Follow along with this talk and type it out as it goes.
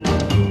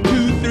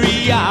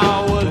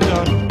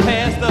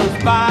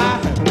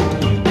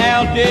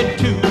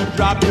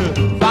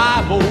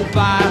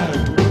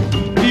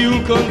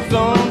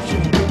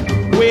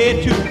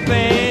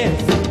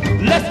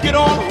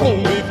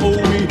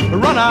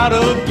out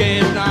of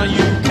gas. Now you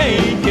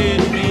can't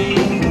get me.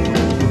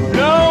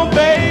 No,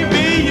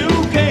 baby, you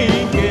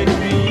can't get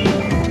me.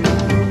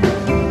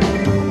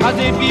 'Cause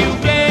if you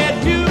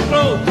get too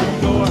close,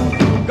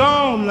 you're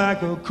gone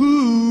like a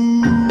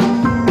cool.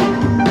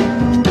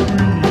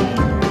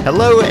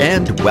 Hello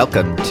and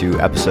welcome to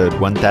episode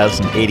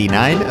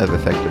 1089 of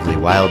Effectively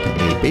Wild,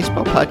 a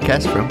baseball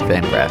podcast from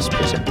Fangraphs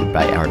presented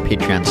by our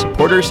Patreon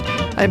supporters.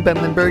 I'm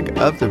Ben Lindbergh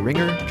of The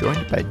Ringer,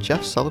 joined by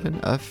Jeff Sullivan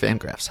of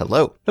Fangraphs.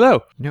 Hello.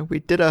 Hello. You know, we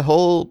did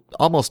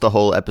almost a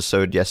whole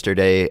episode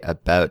yesterday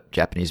about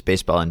Japanese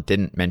baseball and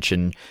didn't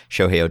mention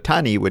Shohei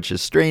Ohtani, which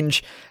is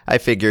strange. I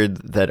figured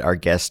that our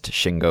guest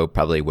Shingo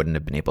probably wouldn't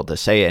have been able to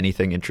say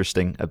anything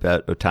interesting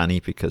about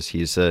Ohtani because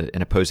he's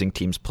an opposing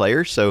team's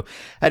player, so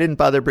I didn't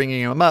bother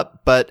bringing him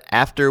up. But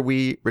after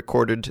we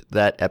recorded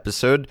that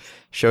episode,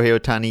 Shohei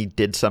Ohtani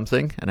did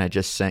something, and I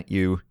just sent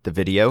you the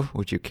video.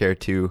 Would you care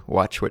to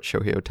watch what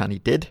Shohei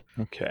Ohtani did?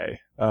 Okay.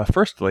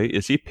 Firstly,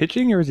 is he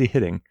pitching or is he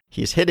hitting?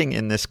 He's hitting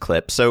in this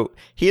clip. So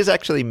he has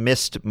actually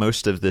missed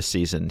most of this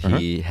season.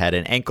 He had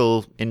an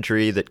ankle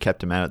injury that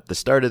kept him out at the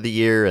start of the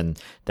year, and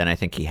then I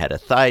think he had a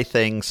thigh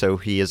thing, so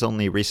he has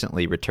only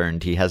recently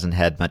returned. He hasn't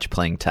had much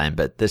playing time,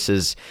 but this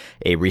is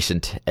a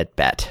recent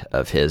at-bat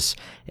of his,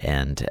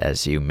 and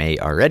as you may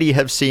already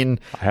have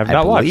seen, I have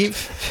not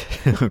watched.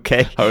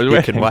 Okay,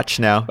 you can watch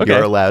now. Okay.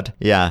 You're allowed.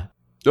 Yeah.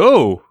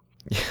 Oh!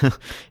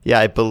 Yeah,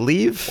 I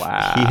believe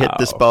he hit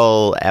this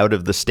ball out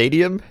of the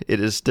stadium. It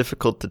is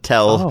difficult to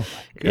tell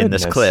in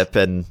this clip,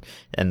 and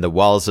the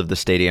walls of the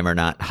stadium are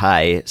not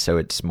high, so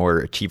it's more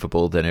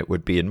achievable than it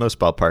would be in most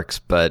ballparks,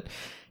 but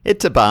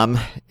it's a bomb,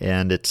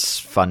 and it's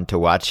fun to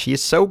watch.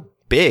 He's so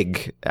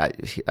big.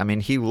 I mean,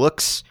 he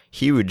looks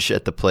huge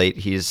at the plate.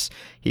 He's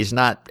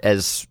not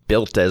as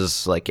built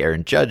as like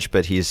Aaron Judge,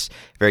 but he's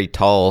very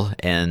tall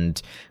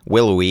and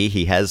willowy.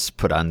 He has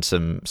put on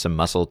some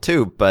muscle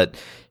too, but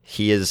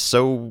he is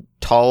so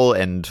tall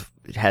and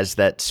has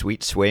that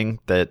sweet swing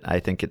that I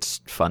think it's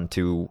fun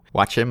to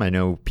watch him. I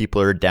know people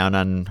are down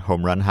on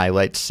home run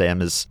highlights.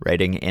 Sam is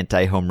writing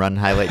anti-home run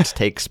highlights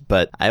takes,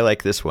 but I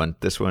like this one.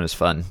 This one is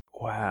fun.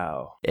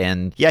 Wow.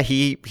 And yeah,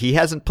 he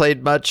hasn't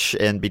played much,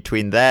 and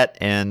between that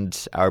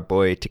and our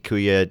boy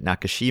Takuya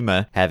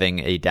Nakashima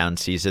having a down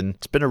season,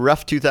 it's been a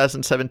rough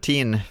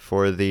 2017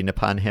 for the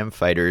Nippon Ham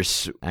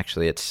Fighters.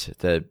 Actually, it's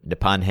the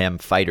Nippon Ham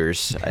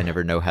Fighters. I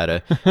never know how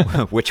to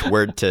which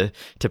word to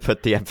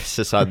put the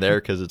emphasis on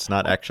there because it's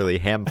not actually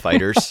Ham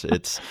Fighters.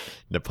 It's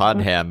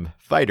Nippon Ham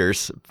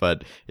Fighters,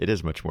 but it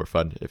is much more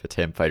fun if it's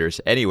Ham Fighters.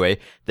 Anyway,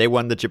 they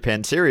won the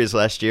Japan Series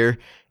last year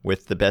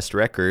with the best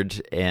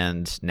record,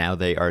 and now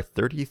they are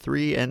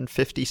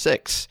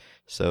 33-56.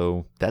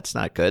 So that's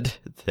not good.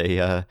 They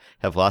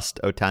have lost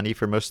Ohtani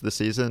for most of the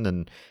season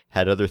and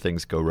had other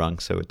things go wrong,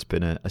 so it's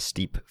been a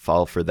steep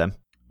fall for them.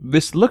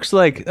 This looks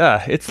like,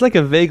 it's like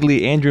a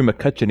vaguely Andrew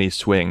McCutcheon-y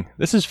swing.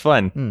 This is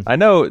fun. I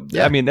know,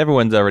 I mean,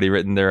 everyone's already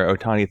written their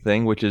Ohtani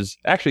thing, which is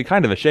actually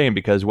kind of a shame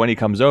because when he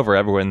comes over,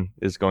 everyone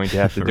is going to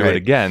have to do it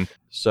again.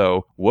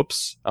 So,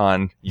 whoops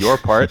on your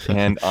part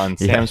and on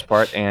Sam's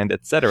part and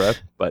etc.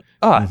 But,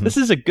 this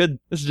is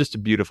just a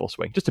beautiful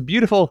swing. Just a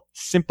beautiful,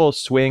 simple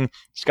swing.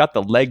 He's got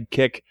the leg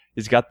kick.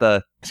 He's got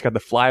the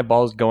fly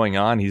balls going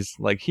on. He's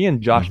like, he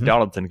and Josh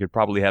Donaldson could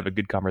probably have a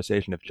good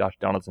conversation if Josh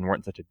Donaldson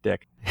weren't such a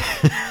dick.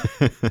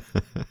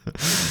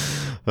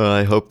 Well,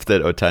 I hope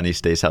that Ohtani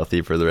stays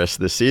healthy for the rest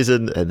of the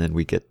season, and then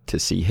we get to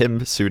see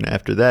him soon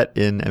after that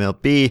in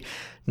MLB.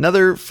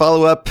 Another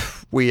follow-up,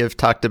 we have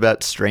talked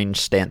about strange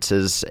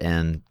stances,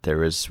 and there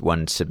was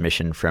one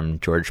submission from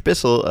George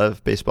Bissell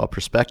of Baseball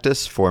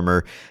Prospectus,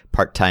 former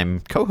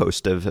part-time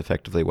co-host of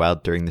Effectively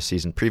Wild during the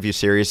season preview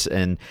series,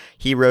 and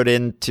he wrote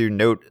in to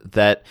note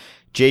that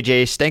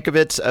JJ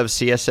Stankovitz of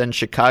CSN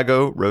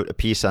Chicago wrote a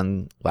piece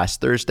on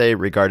last Thursday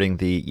regarding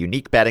the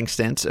unique batting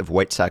stance of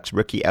White Sox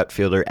rookie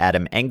outfielder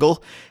Adam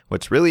Engel.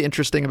 What's really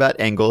interesting about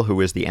Engel, who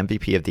was the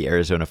MVP of the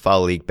Arizona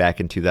Fall League back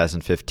in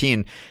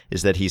 2015,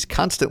 is that he's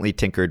constantly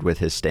tinkered with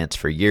his stance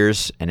for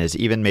years and has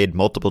even made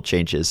multiple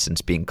changes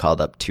since being called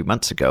up 2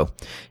 months ago.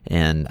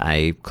 And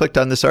I clicked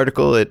on this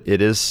article. It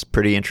is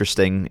pretty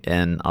interesting,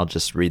 and I'll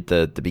just read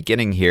the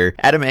beginning here.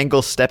 Adam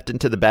Engel stepped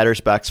into the batter's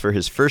box for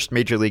his first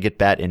major league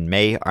at-bat in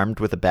May,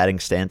 armed with a batting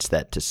stance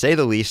that, to say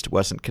the least,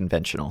 wasn't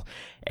conventional.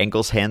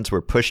 Engel's hands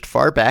were pushed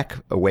far back,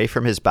 away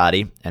from his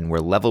body, and were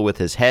level with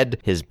his head.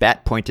 His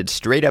bat pointed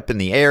straight up in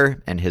the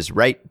air, and his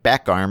right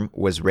back arm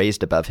was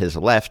raised above his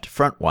left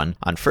front one.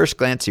 On first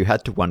glance, you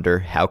had to wonder,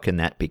 how can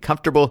that be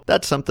comfortable?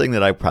 That's something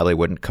that I probably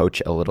wouldn't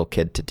coach a little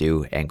kid to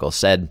do, Engel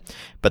said.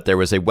 But there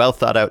was a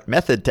well-thought-out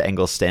method to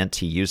Engel's stance.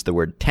 He used the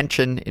word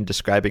tension in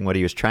describing what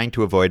he was trying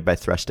to avoid by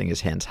thrusting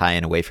his hands high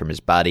and away from his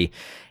body.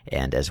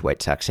 And as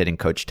White Sox hitting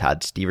coach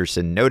Todd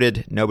Steverson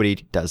noted, nobody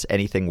does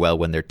anything well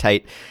when they're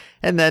tight.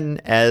 And then,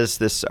 as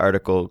this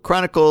article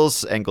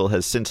chronicles, Engel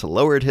has since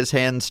lowered his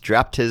hands,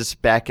 dropped his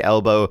back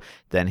elbow.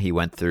 Then he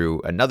went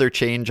through another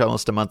change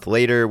almost a month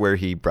later where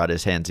he brought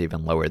his hands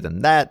even lower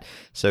than that.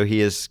 So he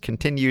has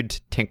continued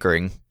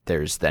tinkering.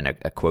 There's then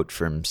a quote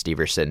from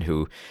Steverson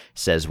who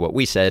says what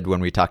we said when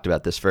we talked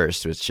about this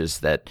first, which is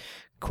that,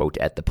 quote,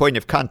 at the point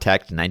of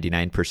contact,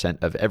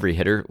 99% of every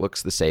hitter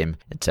looks the same,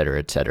 etc.,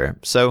 etc.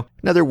 So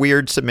another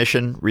weird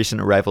submission,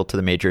 recent arrival to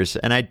the majors.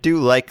 And I do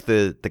like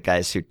the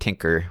guys who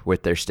tinker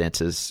with their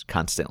stances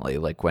constantly.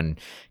 Like when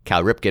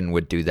Cal Ripken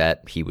would do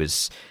that, he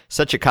was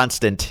such a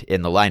constant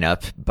in the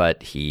lineup,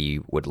 but he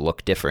would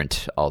look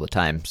different all the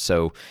time.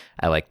 So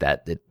I like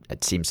that.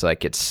 It seems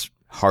like it's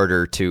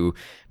harder to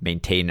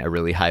maintain a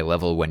really high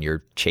level when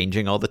you're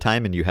changing all the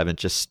time and you haven't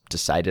just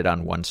decided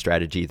on one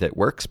strategy that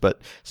works, but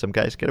some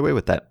guys get away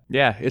with that.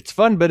 Yeah, it's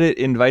fun, but it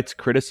invites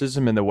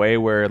criticism in the way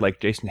where, like,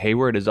 Jason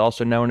Hayward is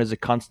also known as a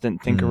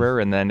constant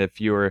tinkerer, and then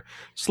if you're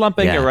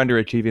slumping or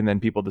underachieving, then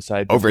people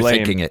decide to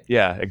overthinking blame. it.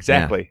 Yeah,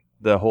 exactly. Yeah.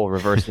 The whole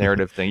reverse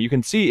narrative thing. You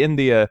can see in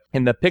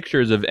the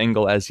pictures of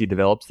Engel as he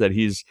develops that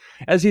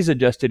as he's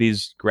adjusted,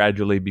 he's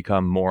gradually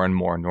become more and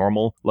more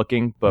normal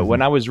looking. But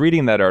when I was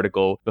reading that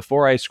article,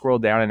 before I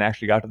scrolled down and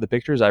actually got to the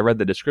pictures, I read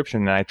the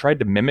description and I tried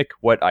to mimic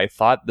what I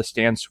thought the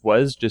stance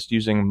was just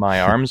using my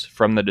arms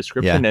from the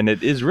description, and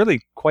it is really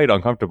quite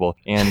uncomfortable.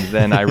 And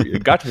then I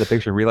got to the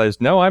picture and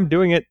realized, no, I'm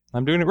doing it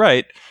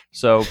right.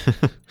 So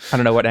I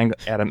don't know what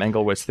Adam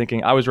Engel was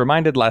thinking. I was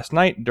reminded last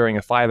night during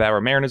a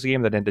 5-hour Mariners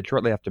game that ended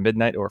shortly after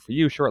midnight, or for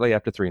you, shortly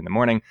after 3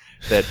 a.m,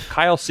 that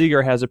Kyle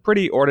Seager has a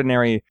pretty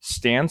ordinary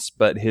stance,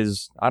 but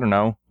his,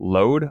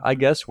 load, I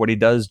guess, what he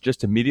does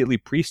just immediately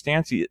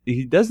pre-stance,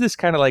 he does this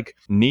kind of like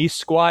knee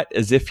squat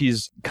as if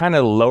he's kind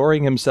of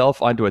lowering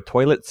himself onto a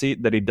toilet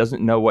seat that he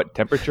doesn't know what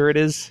temperature it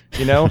is,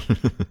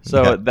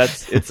 So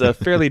it's a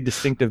fairly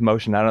distinctive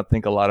motion. I don't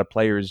think a lot of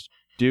players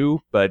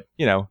do, but,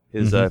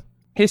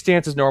 his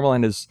stance is normal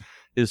and his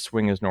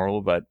swing is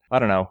normal, but I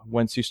don't know.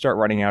 Once you start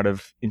running out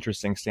of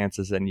interesting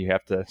stances, then you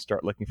have to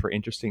start looking for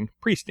interesting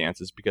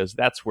pre-stances, because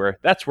that's where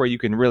you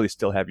can really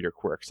still have your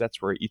quirks.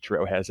 That's where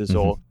Ichiro has his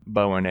whole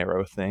bow and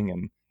arrow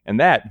thing, and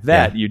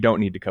that you don't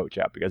need to coach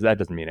out, because that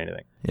doesn't mean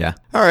anything. Yeah.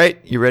 All right.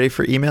 You ready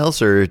for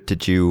emails, or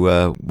did you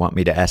want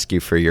me to ask you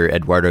for your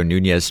Eduardo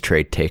Nunez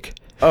trade take?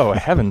 Oh,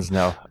 heavens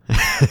no.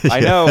 I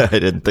know. I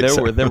didn't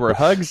think there were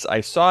hugs.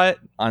 I saw it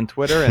on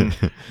Twitter,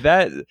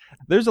 and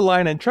there's a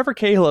line, and Trevor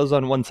Cahill is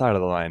on one side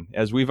of the line,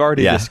 as we've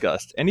already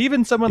discussed. And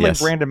even someone like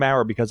Brandon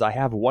Maurer, because I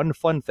have one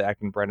fun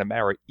fact in Brandon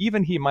Maurer,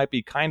 even he might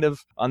be kind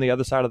of on the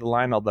other side of the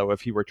line, although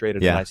if he were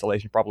traded in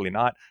isolation, probably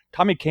not.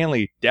 Tommy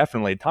Kahnle,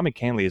 definitely. Tommy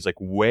Kahnle is like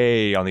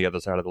way on the other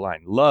side of the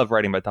line. Love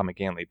writing about Tommy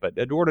Kahnle, but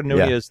Eduardo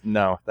Nunez,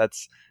 no, that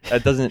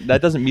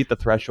doesn't meet the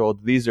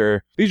threshold. These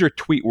are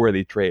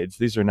tweet-worthy trades.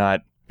 These are not.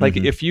 Like,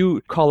 if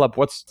you call up,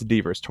 what's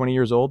Devers, 20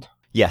 years old?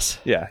 Yes.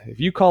 Yeah. If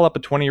you call up a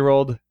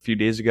 20-year-old a few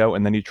days ago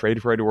and then you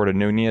trade for Eduardo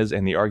Nunez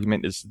and the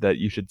argument is that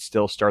you should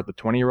still start the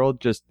 20-year-old,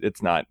 just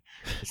it's not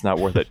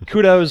worth it.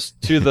 Kudos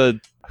to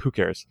the... Who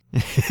cares?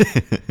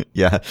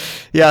 Yeah,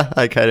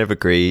 I kind of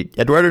agree.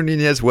 Eduardo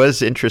Nunez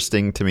was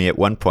interesting to me at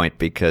one point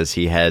because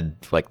he had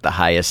like the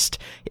highest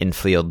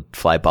infield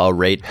fly ball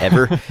rate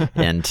ever.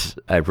 And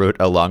I wrote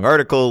a long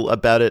article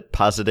about it,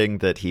 positing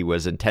that he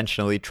was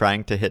intentionally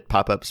trying to hit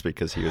pop-ups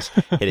because he was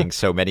hitting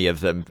so many of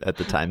them at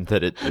the time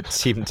that it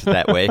seemed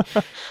that way.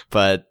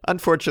 But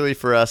unfortunately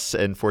for us,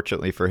 and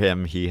fortunately for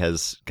him, he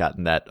has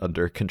gotten that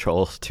under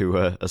control to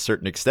a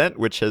certain extent,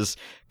 which has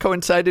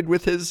coincided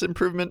with his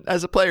improvement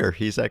as a player.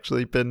 He's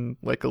actually been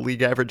like a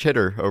league average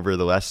hitter over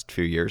the last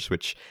few years,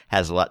 which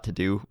has a lot to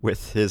do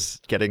with his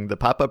getting the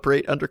pop-up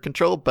rate under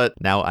control. But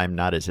now I'm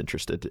not as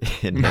interested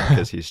in him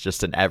because he's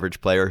just an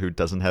average player who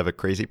doesn't have a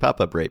crazy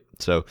pop-up rate.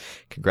 So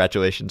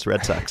congratulations,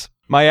 Red Sox.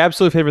 My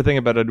absolute favorite thing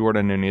about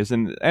Eduardo Nunez,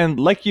 and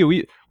like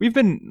you, we've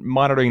been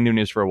monitoring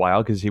Nunez for a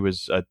while because he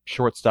was a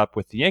shortstop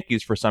with the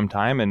Yankees for some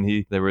time,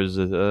 and there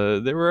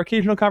were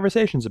occasional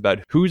conversations about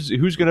who's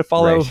going to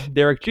follow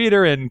Derek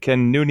Jeter, and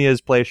can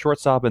Nunez play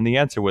shortstop, and the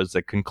answer was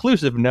a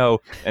conclusive no,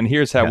 and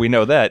here's how we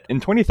know that. In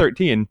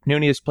 2013,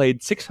 Nunez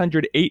played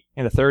 608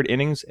 and a third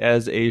innings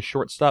as a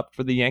shortstop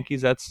for the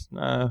Yankees. That's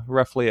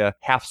roughly a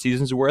half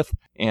season's worth,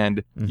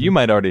 and you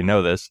might already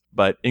know this,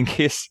 but in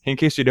case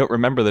you don't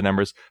remember the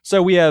numbers,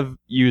 so we have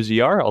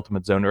UZR,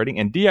 Ultimate Zone Rating,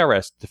 and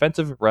DRS,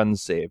 Defensive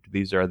Runs Saved.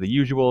 These are the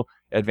usual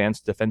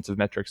advanced defensive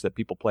metrics that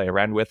people play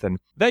around with. And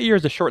that year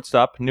as a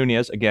shortstop,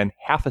 Nunez, again,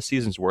 half a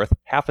season's worth.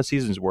 I'm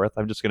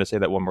just going to say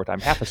that one more time.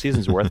 Half a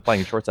season's worth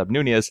playing shortstop.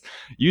 Nunez,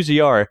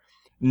 UZR,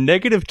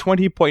 negative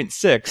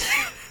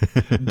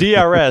 20.6.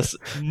 DRS,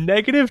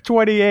 negative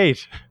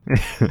 28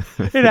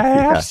 in a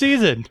half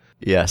season.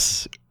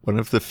 Yes. One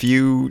of the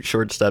few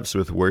shortstops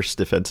with worse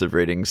defensive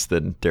ratings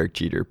than Derek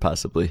Jeter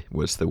possibly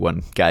was the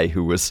one guy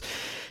who was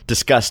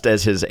discussed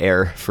as his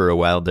heir for a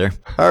while there.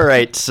 All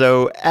right,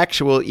 so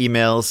actual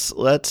emails.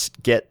 Let's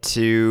get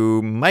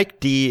to Mike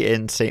D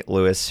in St.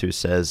 Louis, who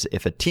says,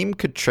 if a team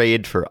could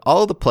trade for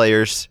all the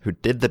players who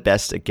did the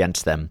best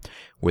against them,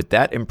 would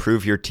that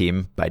improve your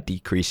team by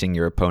decreasing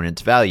your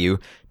opponent's value?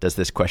 Does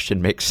this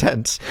question make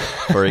sense?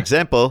 For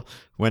example,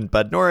 when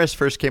Bud Norris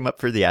first came up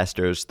for the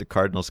Astros, the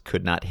Cardinals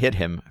could not hit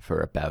him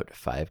for about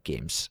 5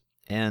 games.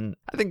 And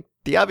I think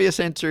The obvious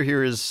answer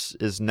here is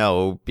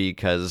no,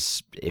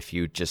 because if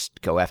you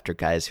just go after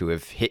guys who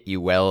have hit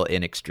you well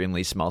in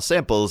extremely small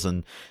samples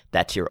and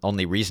that's your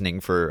only reasoning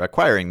for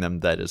acquiring them,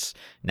 that is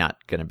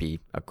not going to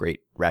be a great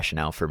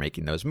rationale for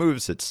making those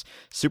moves. It's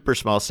super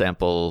small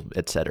sample,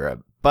 etc.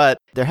 But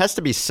there has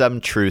to be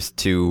some truth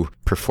to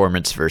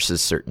performance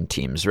versus certain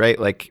teams, right?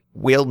 Like,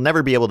 we'll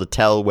never be able to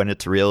tell when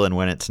it's real and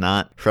when it's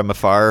not from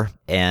afar,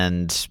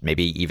 and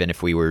maybe even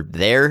if we were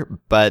there.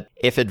 But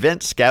if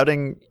advanced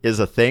scouting is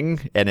a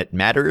thing and it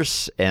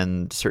matters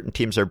and certain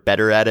teams are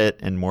better at it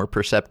and more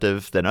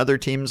perceptive than other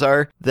teams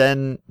are,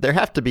 then there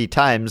have to be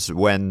times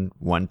when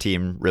one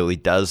team really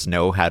does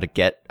know how to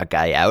get a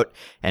guy out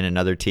and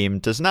another team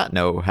does not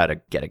know how to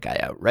get a guy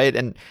out, right?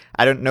 And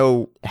I don't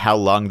know how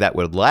long that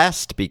would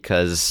last,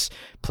 because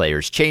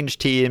players change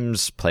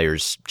teams,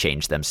 players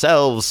change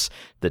themselves,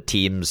 the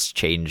teams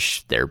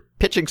change their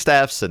pitching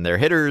staffs and their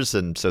hitters,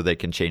 and so they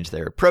can change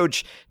their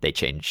approach. They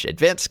change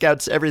advanced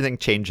scouts. Everything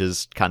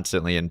changes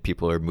constantly, and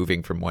people are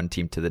moving from one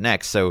team to the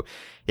next. So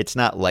it's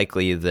not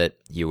likely that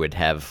you would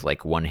have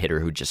like one hitter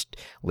who just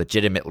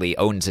legitimately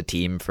owns a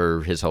team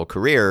for his whole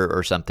career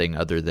or something,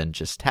 other than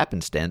just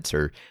happenstance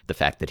or the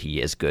fact that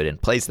he is good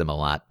and plays them a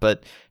lot.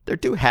 But there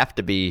do have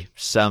to be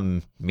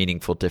some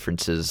meaningful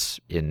differences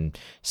in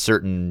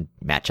certain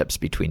matchups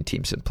between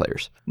teams and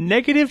players.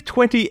 Negative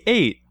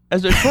 28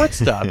 as a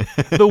shortstop.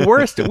 The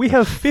worst. We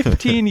have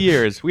 15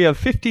 years. We have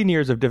 15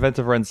 years of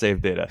defensive run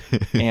save data.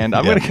 And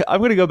I'm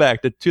gonna go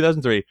back to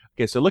 2003.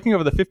 Okay, so looking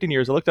over the 15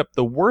 years, I looked up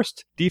the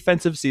worst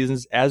defensive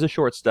seasons as a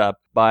shortstop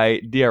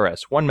by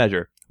DRS. One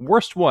measure.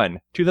 Worst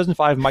one,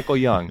 2005, Michael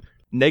Young.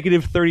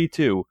 Negative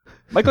 32.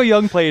 Michael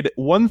Young played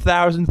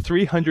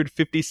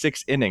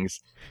 1,356 innings.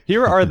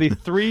 Here are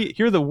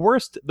the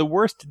worst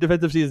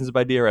defensive seasons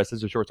by DRS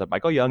as a shortstop.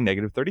 Michael Young,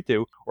 negative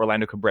 32.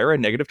 Orlando Cabrera,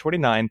 negative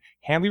 29.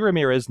 Hanley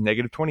Ramirez,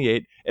 negative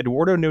 28.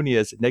 Eduardo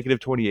Nunez, negative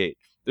 28.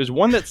 There's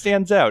one that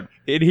stands out,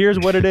 and here's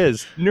what it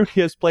is.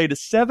 Nunez played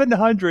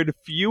 700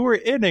 fewer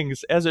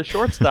innings as a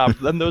shortstop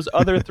than those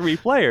other three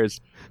players.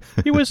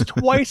 He was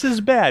twice as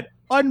bad.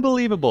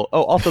 Unbelievable.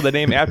 Oh, also the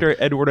name after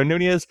Eduardo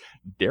Nunez,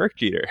 Derek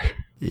Jeter.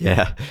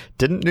 Yeah.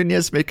 Didn't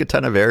Nunez make a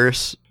ton of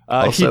errors?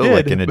 Also, he did.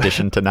 Like in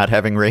addition to not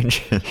having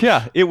range.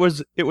 Yeah, it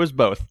was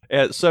both.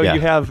 So Yeah. you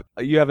have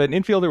an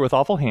infielder with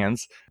awful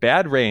hands,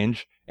 bad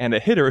range, and a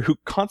hitter who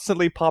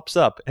constantly pops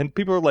up. And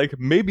people are like,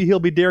 maybe he'll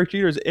be Derek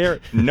Jeter's heir.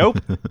 Nope,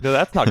 no,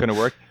 that's not going to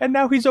work. And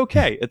now he's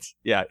okay. It's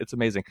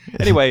amazing.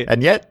 Anyway,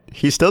 and yet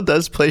he still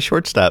does play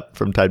shortstop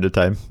from time to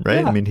time,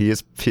 right? Yeah. I mean,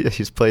 he's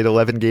played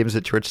 11 games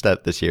at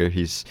shortstop this year.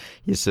 He's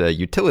a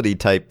utility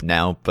type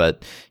now,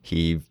 but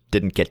he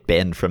didn't get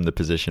banned from the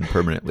position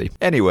permanently.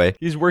 Anyway,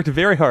 he's worked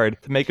very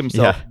hard to make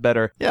himself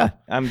better. Yeah.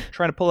 I'm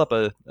trying to pull up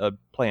a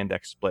play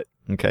index split.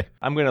 Okay.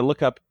 I'm going to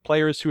look up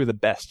players who are the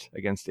best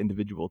against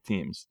individual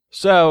teams.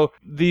 So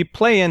the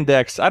play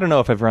index, I don't know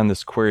if I've run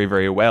this query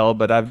very well,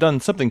 but I've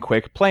done something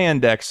quick. Play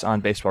index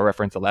on Baseball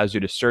Reference allows you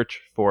to search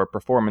for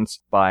performance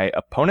by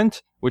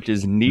opponent, which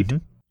is neat.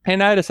 Mm-hmm.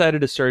 And I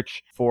decided to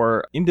search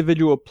for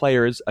individual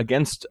players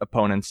against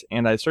opponents,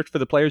 and I searched for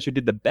the players who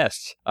did the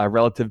best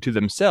relative to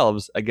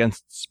themselves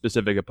against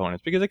specific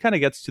opponents, because it kind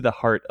of gets to the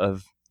heart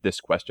of this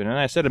question. And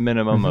I set a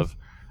minimum of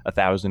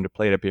 1,000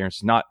 plate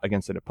appearances, not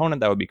against an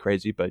opponent. That would be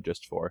crazy, but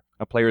just for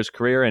a player's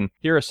career. And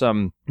here are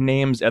some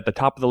names at the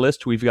top of the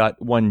list. We've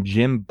got one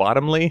Jim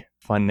Bottomley.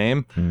 Fun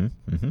name.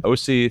 Mm-hmm.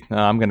 OC,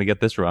 I'm going to get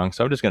this wrong,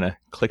 so I'm just going to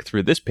click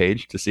through this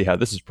page to see how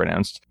this is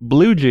pronounced.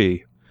 Blue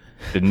G.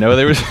 Didn't know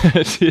there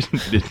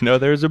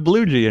was a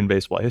Blue G in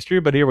baseball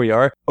history, but here we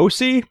are.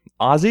 OC,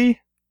 Ozzy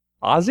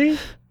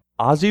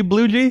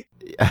Blue G.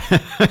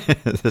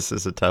 This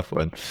is a tough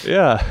one.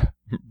 Yeah,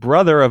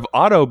 brother of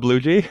Otto Blue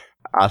G.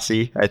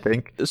 Ozzy, I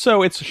think.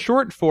 So it's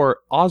short for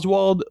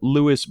Oswald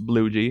Louis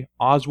Blue G.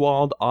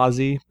 Oswald,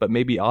 Ozzy, but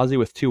maybe Ozzy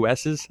with two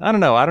S's. I don't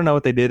know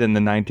what they did in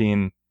the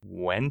 1920s.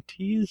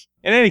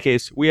 In any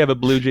case, we have a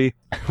Blue G,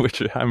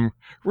 which I'm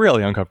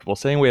really uncomfortable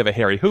saying. We have a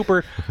Harry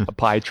Hooper, a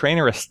Pie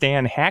Trainer, a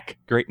Stan Hack,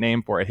 great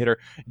name for a hitter.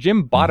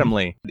 Jim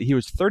Bottomley, he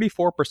was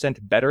 34%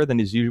 better than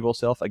his usual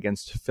self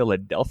against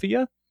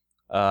Philadelphia.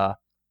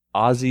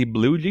 Ozzy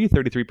Blue G,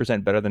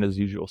 33% better than his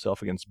usual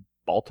self against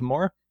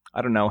Baltimore.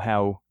 I don't know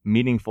how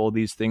meaningful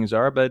these things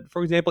are, but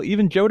for example,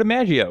 even Joe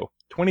DiMaggio,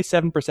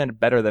 27%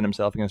 better than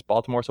himself against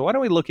Baltimore. So why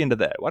don't we look into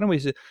that? Why don't we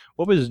see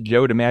what was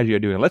Joe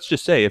DiMaggio doing? Let's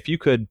just say if you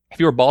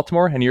were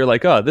Baltimore and you're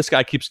like, oh, this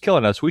guy keeps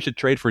killing us, we should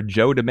trade for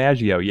Joe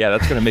DiMaggio. Yeah,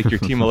 that's going to make your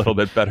team a little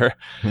bit better.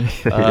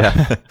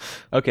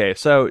 Okay,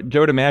 so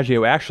Joe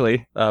DiMaggio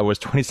actually was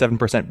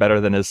 27% better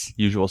than his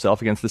usual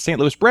self against the St.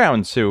 Louis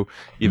Browns, who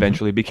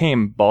eventually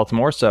became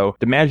Baltimore. So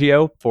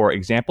DiMaggio, for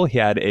example, he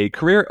had a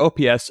career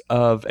OPS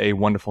of a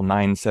wonderful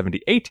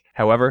 978.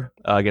 However,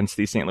 against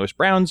the St. Louis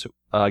Browns,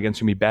 against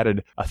whom he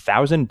batted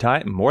 1,000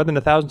 times, more than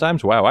 1,000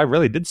 times. Wow, I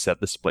really did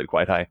set this split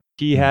quite high.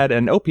 He had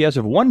an OPS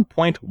of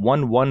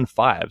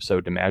 1.115,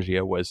 so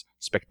DiMaggio was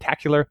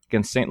spectacular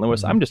against St.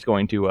 Louis. I'm just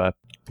going to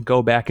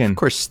go back and... Of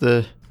course,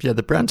 the Yeah,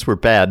 the Browns were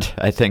bad,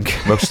 I think,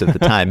 most of the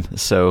time.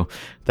 So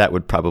that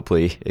would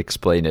probably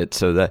explain it.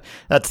 So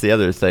that's the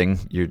other thing.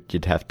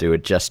 You'd have to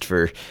adjust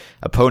for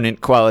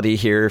opponent quality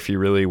here if you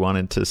really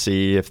wanted to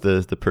see if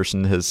the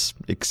person has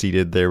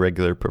exceeded their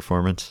regular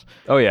performance.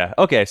 Oh, yeah.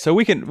 Okay, so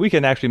we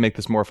can actually make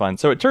this more fun.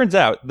 So it turns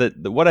out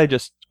that what I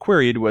just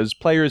queried was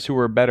players who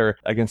were better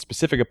against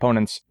specific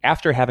opponents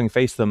after having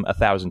faced them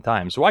 1,000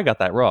 times. So I got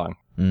that wrong.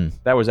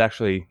 That was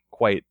actually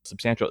quite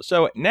substantial.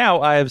 So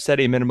now I have set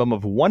a minimum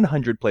of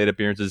 100 plate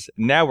appearances.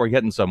 Now we're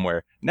getting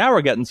somewhere.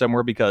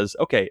 Because,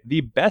 okay,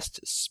 the best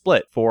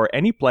split for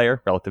any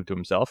player relative to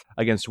himself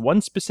against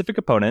one specific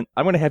opponent,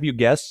 I'm going to have you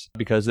guess,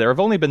 because there have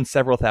only been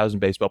several thousand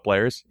baseball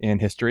players in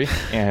history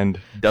and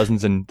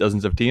dozens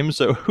of teams.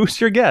 So who's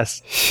your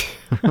guess?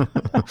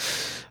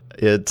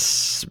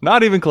 It's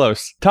not even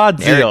close. Todd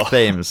Zeile. Eric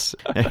Thames.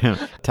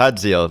 Todd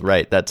Zeile,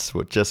 right. That's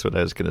just what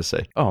I was going to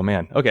say. Oh,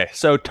 man. Okay,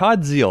 so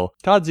Todd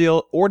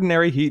Zeile,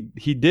 ordinary.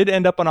 He did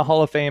end up on a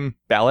Hall of Fame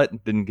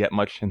ballot. Didn't get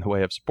much in the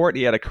way of support.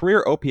 He had a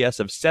career OPS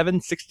of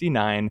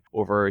 769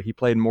 he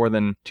played more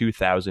than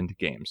 2,000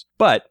 games.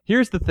 But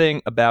here's the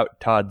thing about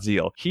Todd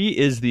Zeile. He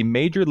is the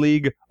Major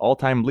League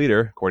all-time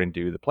leader, according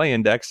to the Play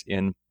Index,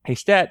 in a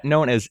stat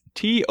known as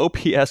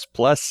TOPS+,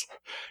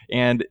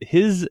 and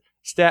his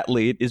stat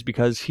lead is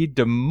because he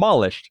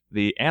demolished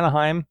the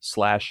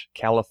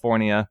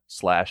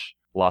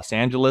Anaheim/California/Los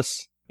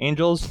Angeles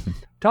Angels.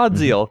 Todd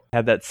Zeile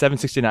had that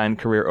 769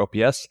 career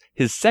OPS.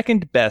 His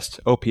second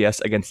best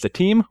OPS against a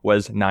team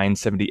was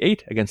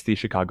 978 against the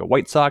Chicago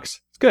White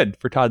Sox. It's good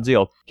for Todd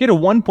Zeile. He had a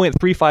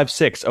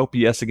 1.356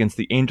 OPS against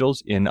the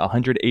Angels in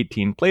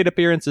 118 plate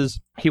appearances.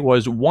 He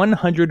was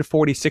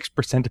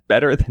 146%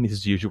 better than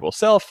his usual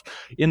self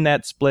in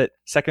that split.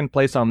 Second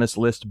place on this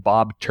list,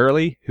 Bob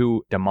Turley,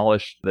 who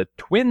demolished the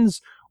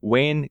Twins.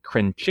 Wayne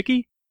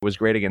Krenchicki was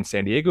great against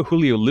San Diego.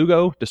 Julio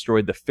Lugo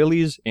destroyed the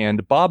Phillies,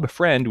 and Bob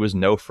Friend was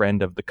no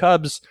friend of the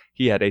Cubs.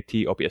 He had a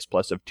TOPS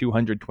plus of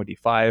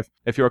 225.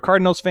 If you're a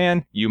Cardinals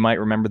fan, you might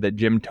remember that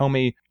Jim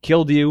Thome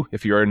killed you.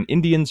 If you're an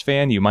Indians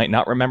fan, you might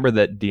not remember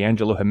that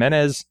D'Angelo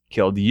Jimenez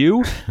killed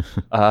you.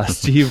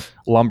 Steve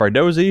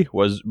Lombardozzi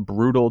was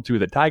brutal to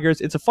the Tigers.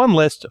 It's a fun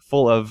list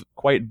full of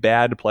quite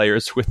bad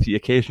players with the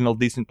occasional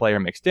decent player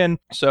mixed in.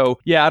 So,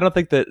 yeah, I don't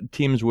think that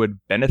teams would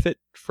benefit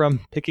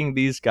from picking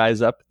these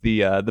guys up.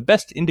 The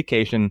best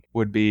indication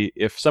would be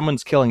if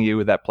someone's killing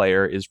you, that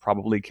player is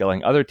probably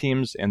killing other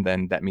teams, and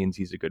then that means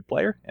he's a good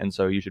player, and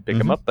so you should pick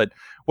him up. But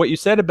what you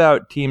said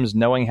about teams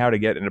knowing how to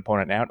get an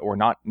opponent out or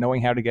not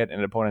knowing how to get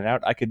an opponent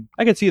out, I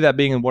could see that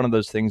being one of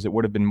those things that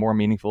would have been more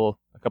meaningful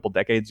a couple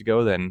decades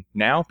ago than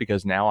now,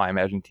 because now I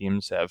imagine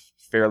teams have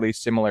fairly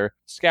similar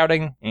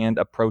scouting and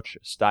approach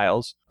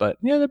styles. But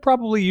yeah, that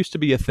probably used to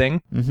be a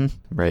thing.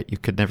 Right. You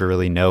could never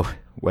really know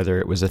whether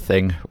it was a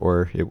thing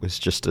or it was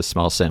just a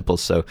small sample.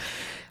 So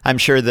I'm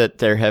sure that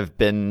there have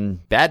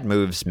been bad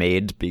moves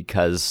made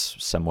because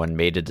someone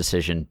made a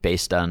decision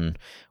based on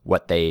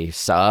what they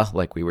saw.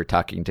 Like we were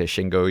talking to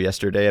Shingo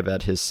yesterday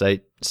about his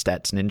site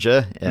Stats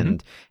Ninja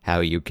and how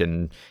you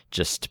can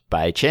just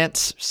by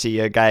chance see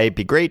a guy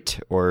be great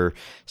or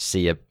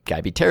see a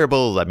guy be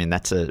terrible. I mean,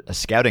 that's a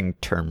scouting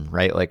term,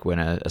 right? Like when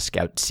a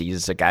scout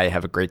sees a guy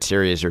have a great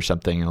series or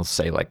something, he'll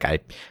say like,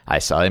 I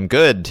saw him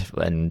good,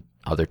 and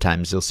other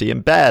times you'll see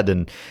him bad,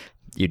 and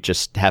you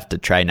just have to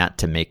try not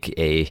to make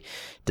a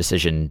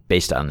decision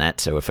based on that.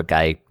 So if a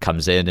guy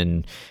comes in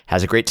and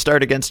has a great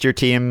start against your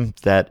team,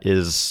 that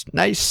is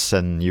nice,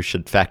 and you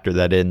should factor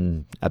that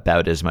in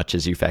about as much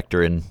as you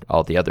factor in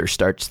all the other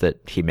starts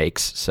that he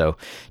makes. So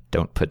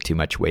don't put too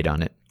much weight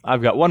on it.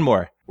 I've got one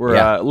more.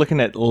 We're looking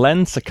at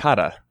Len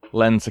Sakata.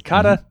 Len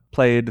Sakata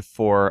played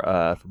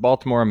for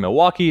Baltimore,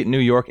 Milwaukee, New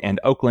York, and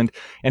Oakland,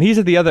 and he's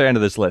at the other end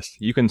of this list.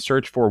 You can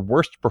search for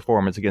worst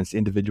performance against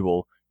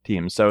individual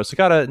teams. So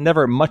Sakata,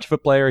 never much of a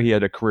player. He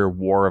had a career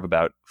WAR of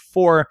about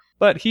 4,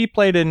 but he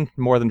played in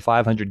more than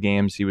 500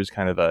 games. He was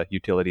kind of a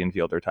utility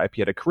infielder type.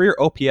 He had a career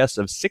OPS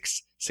of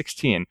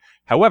 616.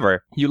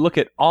 However, you look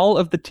at all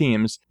of the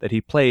teams that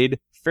he played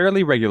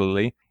fairly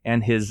regularly,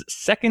 and his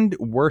second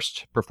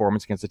worst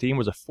performance against the team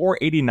was a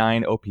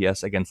 489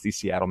 OPS against the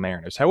Seattle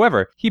Mariners.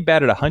 However, he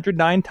batted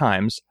 109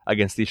 times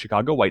against the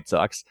Chicago White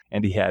Sox,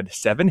 and he had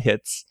 7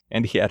 hits,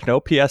 and he had an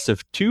OPS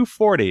of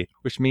 240,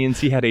 which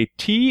means he had a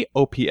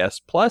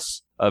TOPS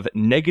plus of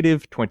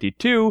negative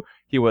 22.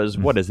 He was,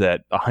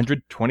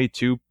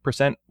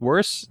 122%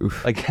 worse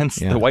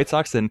against the White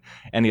Sox than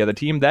any other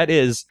team. That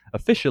is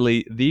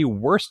officially the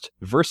worst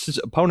versus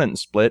opponent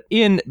split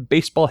in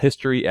baseball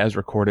history as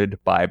recorded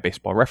by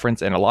Baseball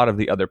Reference, and a lot of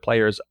the other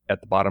players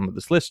at the bottom of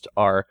this list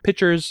are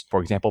pitchers.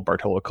 For example,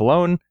 Bartolo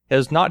Colon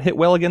has not hit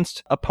well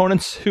against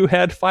opponents who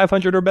had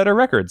 500 or better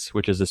records,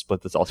 which is a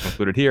split that's also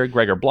included here.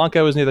 Gregor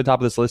Blanco is near the top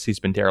of this list. He's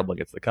been terrible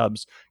against the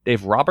Cubs.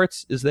 Dave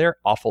Roberts is there,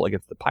 awful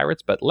against the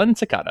Pirates, but Len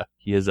Sakata,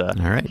 he is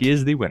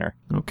the winner.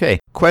 Okay.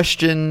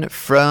 Question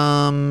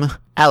from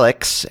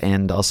Alex,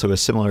 and also a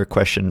similar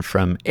question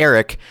from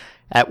Eric.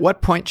 At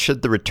what point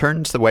should the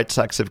returns the White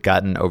Sox have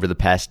gotten over the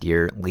past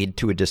year lead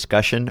to a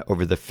discussion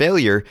over the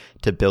failure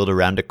to build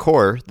around a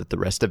core that the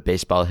rest of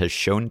baseball has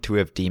shown to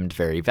have deemed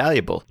very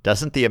valuable?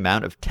 Doesn't the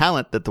amount of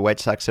talent that the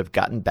White Sox have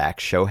gotten back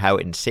show how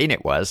insane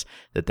it was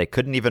that they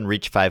couldn't even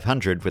reach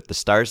 500 with the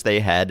stars they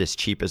had as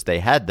cheap as they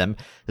had them,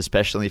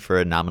 especially for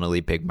a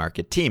nominally big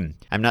market team?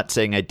 I'm not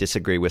saying I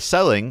disagree with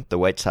selling. The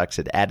White Sox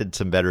had added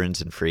some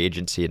veterans in free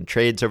agency and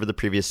trades over the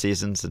previous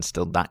seasons and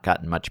still not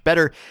gotten much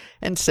better,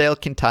 and Sale,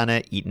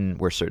 Quintana, Eaton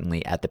were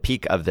certainly at the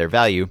peak of their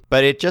value,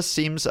 but it just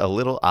seems a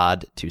little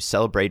odd to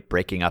celebrate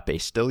breaking up a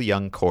still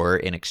young core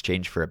in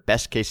exchange for a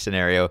best-case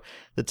scenario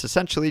that's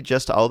essentially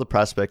just all the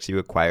prospects you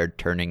acquired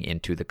turning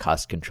into the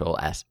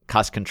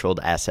cost-controlled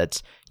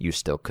assets you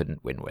still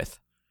couldn't win with.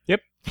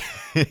 Yep.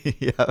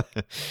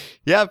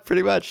 Yeah,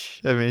 pretty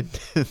much. I mean,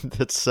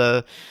 that's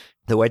the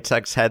White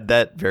Sox had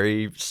that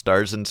very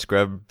stars and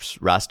scrubs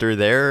roster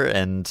there,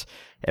 and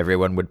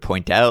everyone would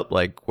point out,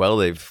 like, well,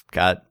 they've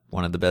got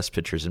one of the best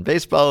pitchers in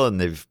baseball,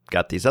 and they've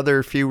got these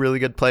other few really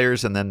good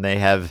players, and then they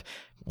have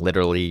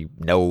literally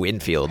no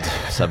infield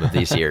some of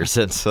these years.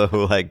 And so,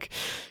 like,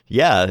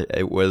 yeah,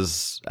 it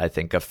was, I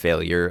think, a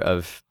failure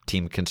of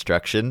team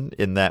construction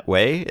in that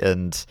way.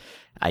 And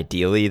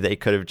ideally, they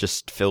could have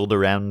just filled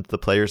around the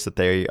players that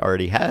they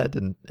already had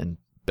and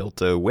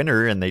built a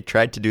winner, and they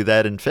tried to do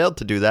that and failed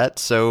to do that.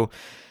 So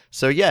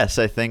yes,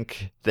 I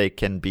think they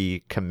can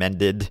be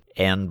commended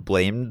and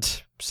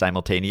blamed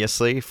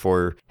simultaneously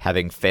for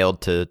having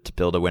failed to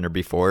build a winner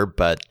before,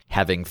 but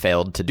having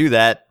failed to do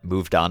that,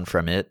 moved on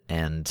from it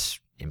and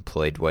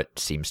employed what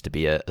seems to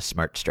be a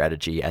smart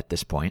strategy at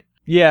this point.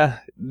 Yeah,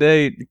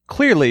 they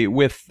clearly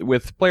with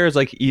players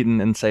like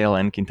Eaton and Sale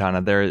and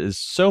Quintana, there is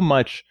so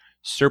much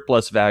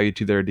surplus value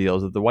to their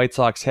deals that the White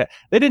Sox had.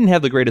 They didn't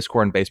have the greatest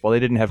core in baseball. They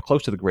didn't have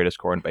close to the greatest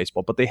core in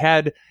baseball, but they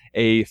had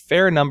a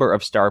fair number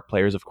of star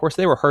players. Of course,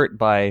 they were hurt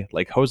by,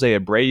 like, Jose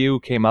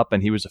Abreu came up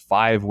and he was a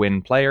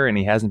 5-win player, and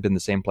he hasn't been the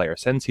same player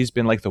since. He's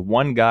been like the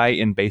one guy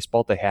in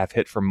baseball to have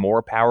hit for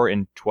more power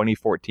in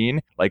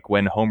 2014, like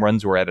when home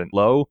runs were at a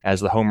low.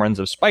 As the home runs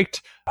have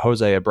spiked,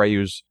 Jose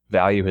Abreu's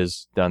value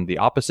has done the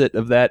opposite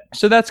of that.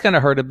 So that's kind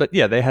of hurt it. But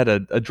yeah, they had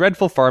a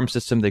dreadful farm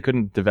system. They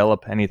couldn't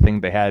develop anything.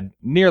 They had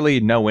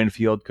nearly no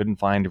infield, couldn't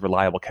find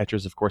reliable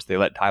catchers. Of course, they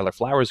let Tyler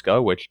Flowers go,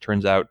 which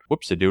turns out,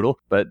 whoops-a-doodle.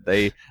 But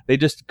they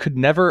just could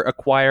never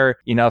acquire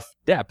enough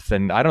depth.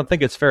 And I don't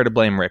think it's fair to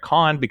blame Rick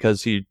Hahn,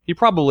 because he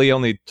probably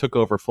only took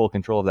over full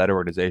control of that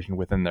organization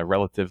within the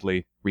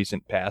relatively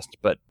recent past.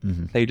 But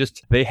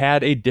they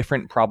had a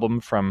different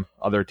problem from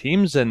other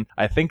teams. And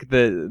I think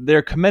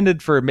they're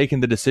commended for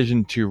making the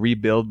decision to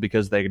rebuild,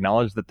 because they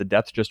acknowledged that the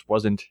depth just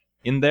wasn't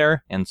in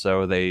there. And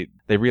so they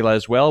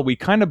realized, well, we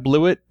kind of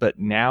blew it, but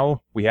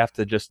now we have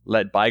to just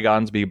let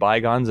bygones be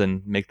bygones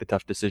and make the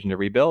tough decision to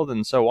rebuild.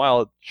 And so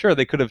while, sure,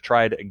 they could have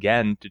tried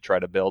again to try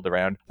to build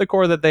around the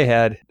core that they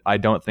had, I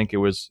don't think it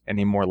was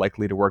any more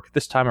likely to work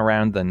this time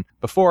around than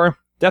before.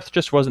 Depth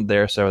just wasn't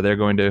there, so they're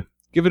going to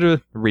give it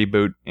a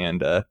reboot.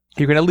 And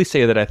you can at least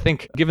say that I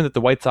think, given that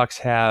the White Sox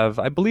have,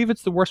 I believe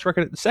it's the worst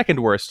record,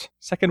 second worst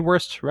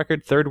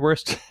record, third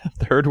worst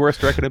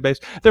record in base.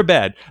 They're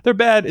bad.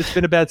 It's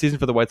been a bad season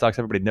for the White Sox.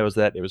 Everybody knows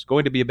that. It was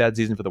going to be a bad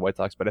season for the White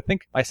Sox, but I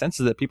think my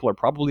sense is that people are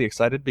probably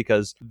excited,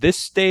 because this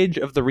stage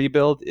of the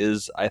rebuild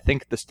is, I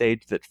think, the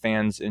stage that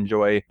fans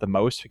enjoy the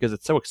most, because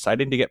it's so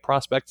exciting to get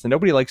prospects, and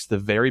nobody likes the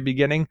very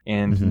beginning,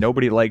 and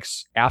nobody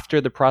likes after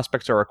the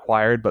prospects are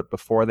acquired, but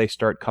before they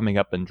start coming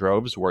up in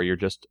droves, where you're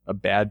just a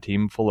bad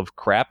team full of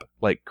crap,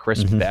 like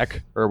Chris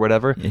Beck or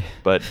whatever. Yeah.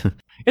 But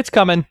it's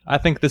coming. I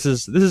think this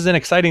is an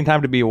exciting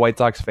time to be a White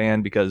Sox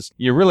fan, because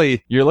you're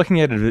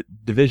looking at a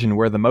division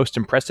where the most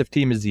impressive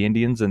team is the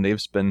Indians, and they've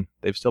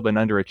still been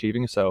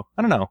underachieving. So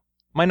I don't know.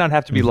 Might not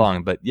have to be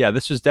long, but yeah,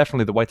 this was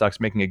definitely the White Sox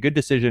making a good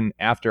decision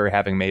after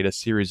having made a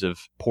series of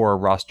poor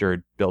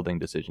roster building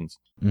decisions.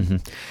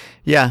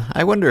 Yeah,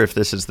 I wonder if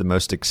this is the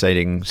most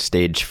exciting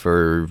stage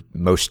for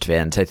most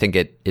fans. I think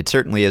it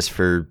certainly is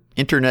for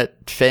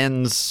internet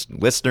fans,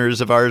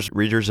 listeners of ours,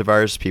 readers of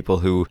ours, people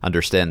who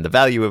understand the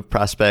value of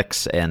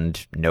prospects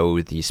and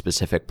know the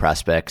specific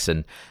prospects.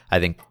 And I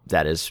think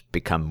that has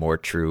become more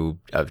true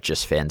of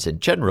just fans in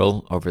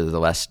general over the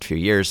last few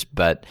years.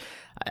 But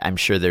I'm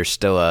sure there's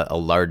still a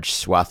large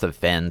swath of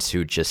fans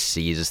who just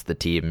sees the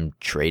team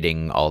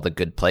trading all the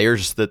good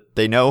players that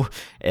they know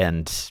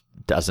and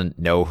doesn't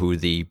know who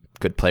the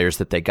good players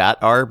that they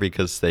got are,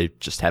 because they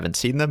just haven't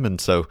seen them. And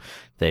so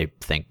they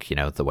think,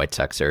 the White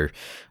Sox are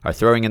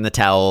throwing in the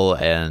towel,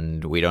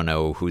 and we don't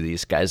know who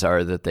these guys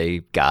are that they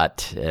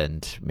got,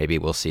 and maybe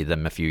we'll see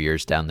them a few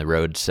years down the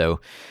road. So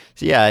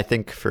yeah, I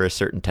think for a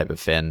certain type of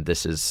fan,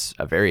 this is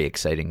a very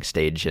exciting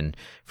stage, and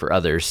for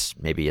others,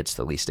 maybe it's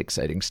the least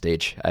exciting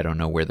stage. I don't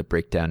know where the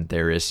breakdown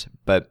there is.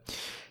 But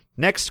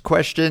next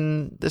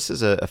question, this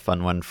is a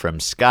fun one from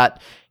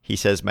Scott. He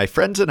says, my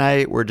friends and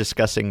I were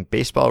discussing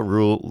baseball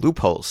rule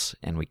loopholes,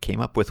 and we came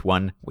up with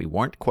one we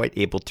weren't quite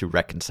able to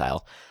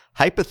reconcile.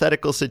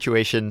 Hypothetical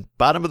situation,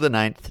 bottom of the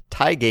ninth,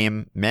 tie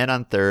game, man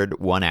on third,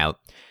 one out.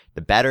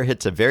 The batter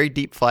hits a very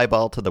deep fly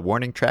ball to the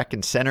warning track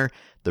in center.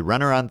 The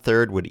runner on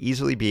third would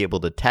easily be able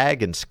to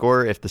tag and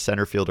score if the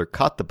center fielder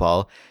caught the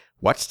ball.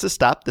 What's to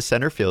stop the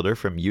center fielder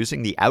from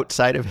using the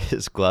outside of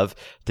his glove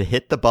to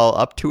hit the ball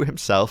up to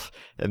himself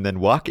and then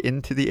walk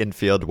into the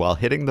infield while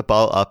hitting the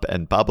ball up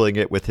and bobbling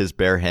it with his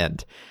bare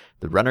hand?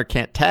 The runner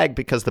can't tag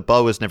because the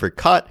ball was never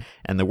caught,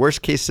 and the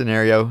worst case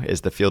scenario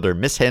is the fielder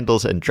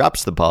mishandles and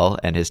drops the ball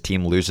and his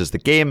team loses the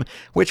game,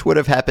 which would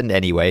have happened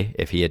anyway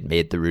if he had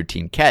made the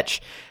routine catch.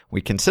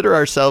 We consider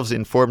ourselves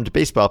informed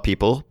baseball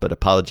people, but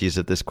apologies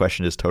if this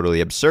question is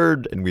totally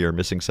absurd and we are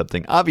missing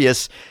something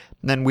obvious.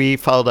 And then we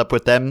followed up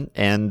with them,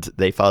 and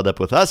they followed up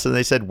with us, and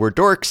they said, we're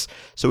dorks,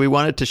 so we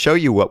wanted to show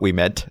you what we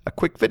meant. A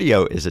quick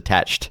video is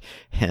attached,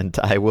 and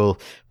I will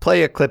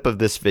play a clip of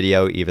this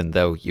video, even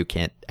though you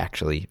can't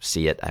actually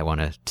see it. I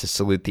want to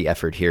salute the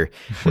effort here.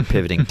 We're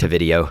pivoting to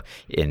video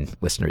in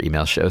listener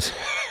email shows.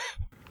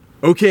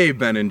 Okay,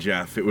 Ben and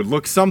Jeff, it would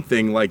look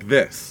something like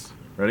this.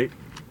 Ready?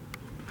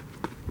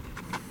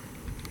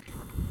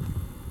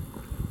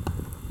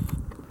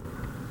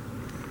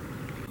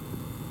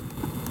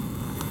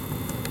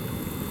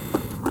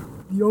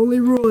 The only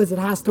rule is it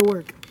has to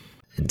work.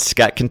 And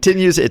Scott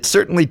continues, it's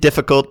certainly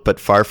difficult, but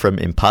far from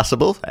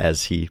impossible,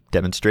 as he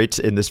demonstrates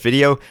in this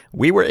video.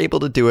 We were able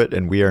to do it,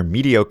 and we are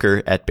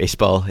mediocre at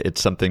baseball.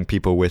 It's something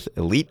people with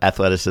elite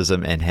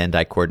athleticism and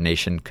hand-eye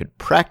coordination could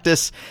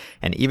practice,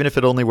 and even if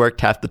it only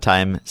worked half the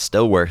time,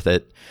 still worth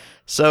it.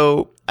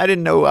 So I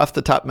didn't know off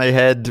the top of my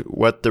head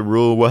what the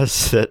rule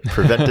was that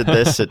prevented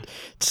this. It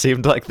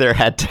seemed like there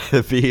had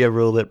to be a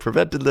rule that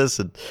prevented this.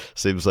 It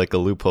seems like a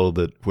loophole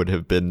that would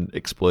have been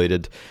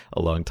exploited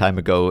a long time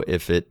ago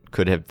if it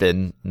could have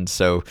been. And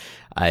so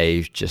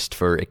I just,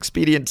 for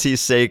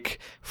expediency's sake,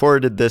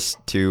 forwarded this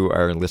to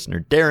our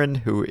listener Darren,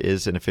 who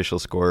is an official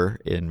scorer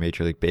in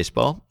Major League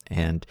Baseball.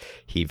 And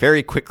he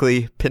very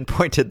quickly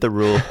pinpointed the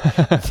rule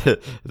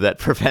that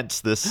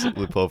prevents this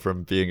loophole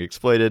from being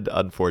exploited,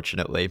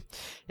 unfortunately.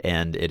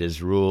 And it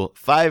is Rule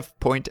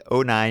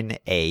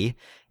 5.09a.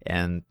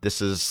 And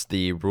this is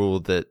the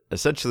rule that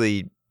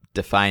essentially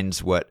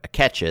defines what a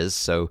catch is.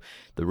 So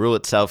the rule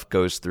itself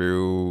goes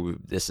through,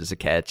 this is a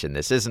catch and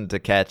this isn't a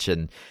catch.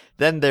 And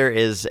then there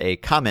is a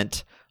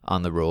comment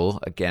on the rule,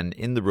 again,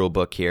 in the rule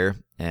book here,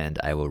 and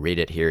I will read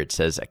it here. It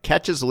says, a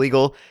catch is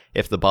legal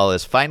if the ball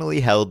is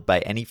finally held by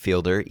any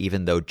fielder,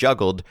 even though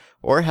juggled,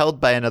 or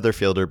held by another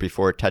fielder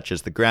before it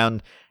touches the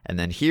ground. And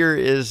then here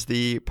is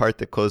the part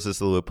that closes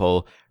the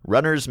loophole.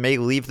 Runners may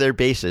leave their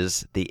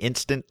bases the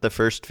instant the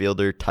first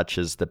fielder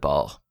touches the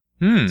ball.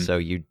 So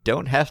you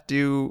don't have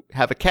to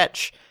have a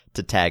catch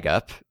to tag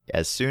up.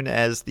 As soon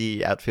as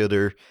the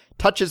outfielder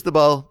touches the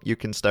ball, you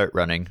can start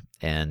running.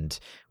 And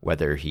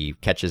whether he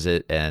catches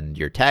it and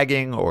you're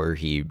tagging, or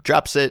he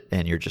drops it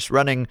and you're just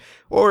running,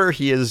 or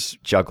he is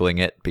juggling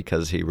it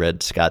because he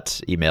read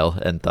Scott's email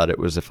and thought it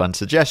was a fun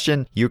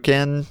suggestion, you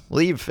can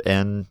leave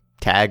and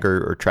tag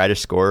or try to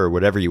score or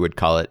whatever you would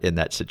call it in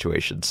that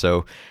situation.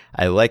 So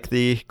I like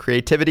the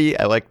creativity.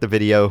 I like the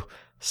video.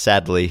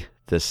 Sadly,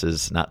 this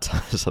is not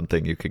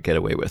something you could get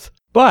away with.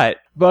 But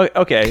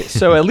okay,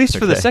 so at least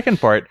for the second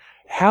part,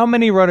 how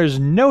many runners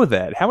know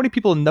that? How many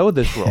people know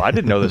this rule? I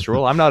didn't know this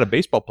rule. I'm not a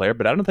baseball player,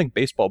 but I don't think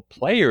baseball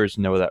players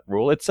know that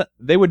rule.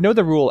 They would know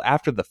the rule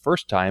after the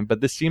first time,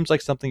 but this seems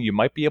like something you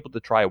might be able to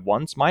try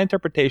once. My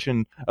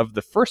interpretation of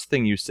the first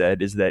thing you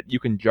said is that you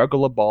can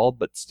juggle a ball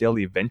but still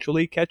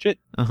eventually catch it.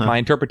 My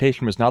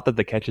interpretation was not that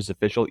the catch is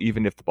official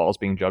even if the ball is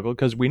being juggled,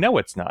 because we know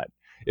it's not.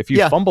 If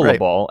you fumble a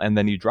ball and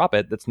then you drop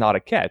it, that's not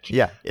a catch.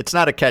 Yeah, it's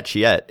not a catch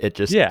yet. It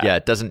just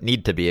it doesn't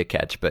need to be a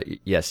catch. But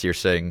yes, you're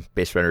saying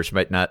base runners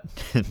might not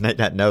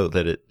know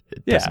that it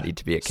doesn't need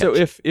to be a catch. So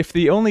if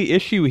the only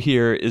issue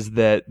here is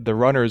that the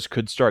runners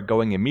could start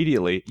going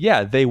immediately,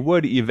 they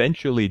would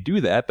eventually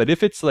do that. But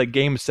if it's like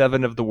Game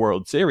 7 of the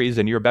World Series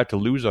and you're about to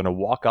lose on a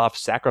walk-off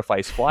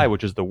sacrifice fly,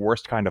 which is the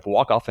worst kind of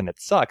walk-off and it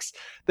sucks,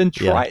 then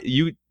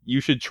you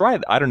should try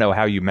it. I don't know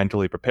how you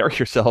mentally prepare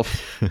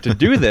yourself to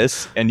do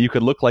this, and you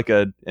could look like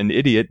an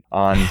idiot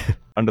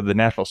under the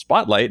national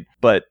spotlight,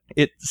 but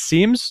it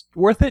seems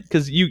worth it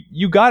because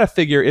you got to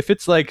figure if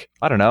it's like,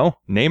 I don't know,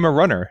 name a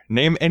runner,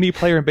 name any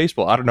player in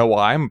baseball. I don't know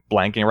why I'm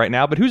blanking right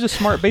now, but who's a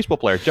smart baseball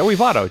player? Joey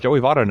Votto. Joey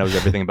Votto knows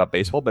everything about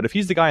baseball, but if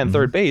he's the guy on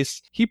third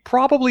base, he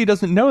probably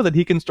doesn't know that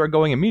he can start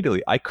going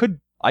immediately. I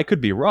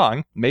could be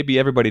wrong. Maybe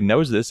everybody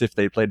knows this if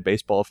they played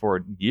baseball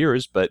for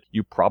years, but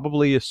you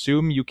probably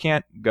assume you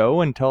can't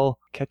go until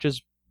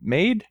catches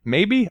made.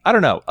 Maybe, I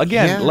don't know.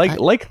 Again,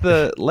 like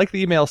the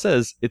email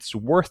says, it's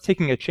worth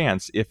taking a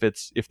chance if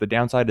the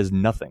downside is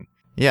nothing.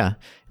 Yeah.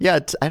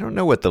 I don't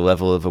know what the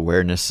level of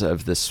awareness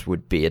of this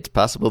would be. It's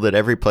possible that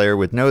every player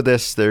would know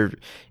this. There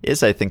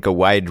is, I think, a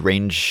wide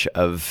range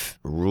of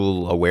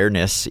rule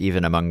awareness,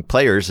 even among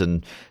players,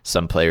 and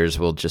some players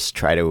will just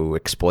try to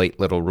exploit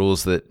little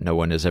rules that no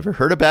one has ever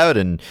heard about.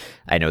 And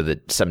I know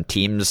that some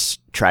teams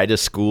try to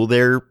school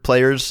their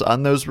players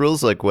on those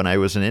rules. Like when I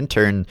was an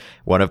intern,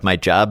 one of my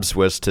jobs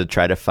was to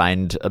try to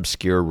find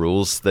obscure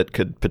rules that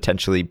could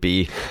potentially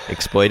be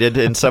exploited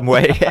in some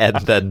way, and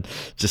then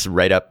just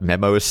write up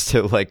memos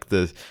to like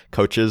the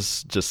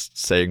coaches just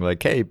saying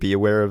like, hey, be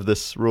aware of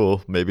this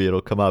rule. Maybe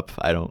it'll come up.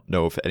 I don't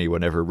know if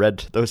anyone ever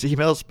read those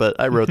emails, but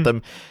I wrote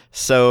them.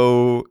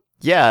 So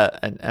yeah,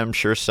 and I'm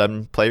sure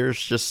some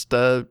players just,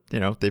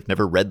 they've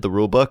never read the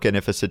rule book. And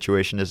if a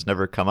situation has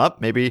never come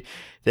up, maybe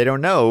they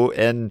don't know.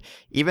 And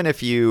even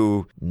if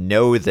you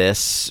know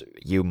this,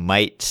 you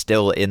might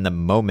still in the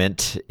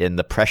moment, in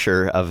the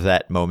pressure of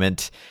that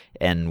moment,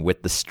 and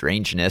with the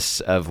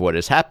strangeness of what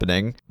is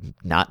happening,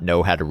 not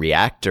know how to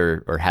react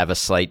or have a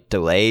slight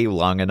delay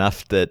long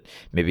enough that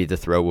maybe the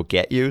throw will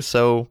get you.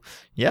 So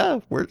yeah,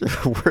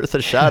 worth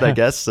a shot, I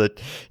guess.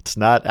 It's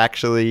not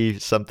actually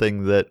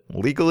something that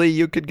legally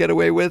you could get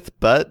away with,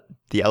 but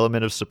the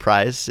element of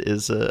surprise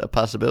is a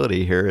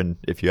possibility here. And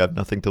if you have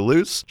nothing to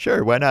lose,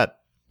 sure, why not?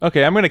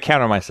 Okay, I'm going to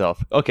counter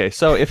myself. Okay,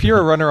 so if you're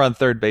a runner on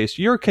third base,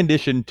 you're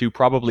conditioned to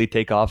probably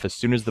take off as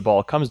soon as the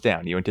ball comes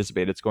down. You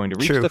anticipate it's going to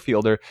reach the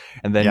fielder,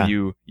 and then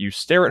you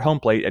stare at home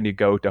plate and you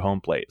go to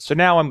home plate. So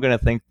now I'm going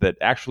to think that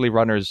actually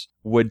runners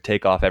would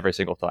take off every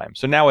single time.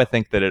 So now I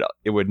think that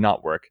it would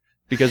not work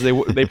because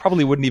they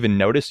probably wouldn't even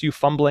notice you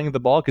fumbling the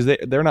ball because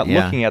they're not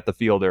looking at the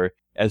fielder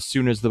as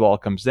soon as the ball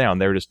comes down.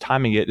 They're just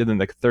timing it, and then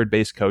the third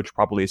base coach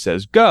probably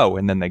says go,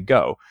 and then they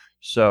go.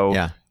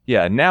 So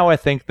yeah, now I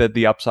think that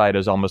the upside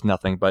is almost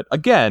nothing, but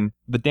again,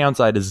 the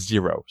downside is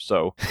zero.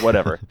 So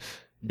whatever.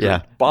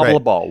 Bobble a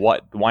ball.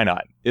 Why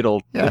not?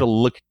 It'll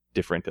look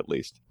different at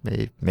least.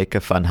 Make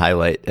a fun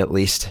highlight at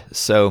least.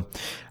 So,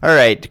 all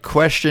right.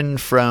 Question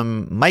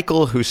from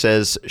Michael, who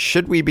says,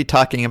 should we be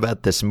talking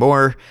about this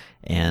more?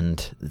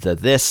 And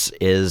this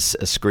is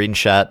a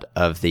screenshot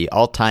of the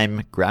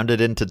all-time grounded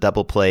into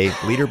double play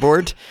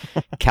leaderboard.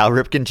 Cal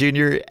Ripken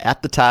Jr.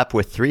 at the top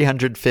with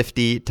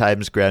 350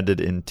 times grounded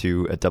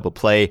into a double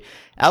play.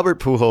 Albert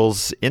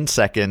Pujols in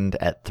second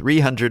at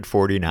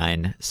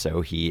 349.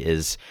 So he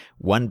is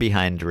one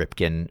behind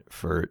Ripken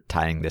for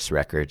tying this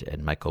record.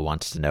 And Michael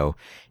wants to know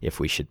if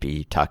we should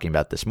be talking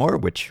about this more,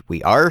 which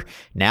we are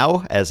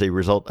now as a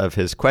result of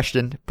his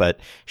question. But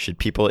should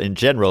people in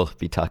general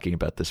be talking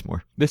about this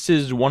more? This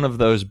is one of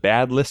those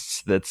bad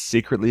lists that's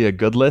secretly a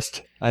good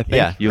list. I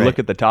think look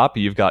at the top,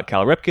 you've got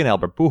Cal Ripken,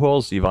 Albert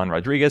Pujols, Ivan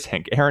Rodriguez,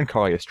 Hank Aaron,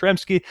 Carl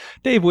Yastrzemski,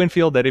 Dave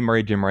Winfield, Eddie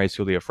Murray, Jim Rice,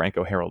 Julio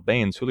Franco, Harold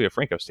Baines. Julio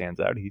Franco stands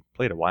out. He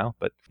played a while,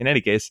 but in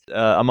any case,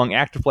 among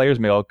active players,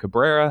 Miguel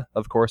Cabrera,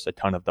 of course, a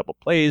ton of double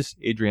plays,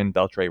 Adrian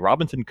Beltre,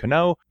 Robinson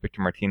Cano,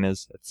 Victor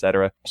Martinez,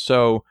 etc.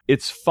 So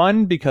it's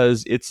fun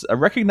because it's a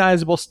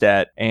recognizable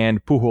stat,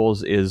 and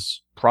Pujols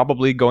is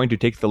probably going to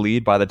take the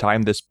lead by the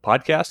time this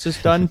podcast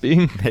is done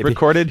being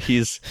recorded.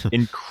 He's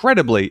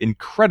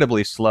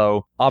incredibly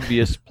slow,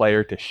 obvious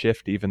player to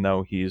shift, even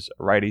though he's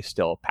righty,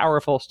 still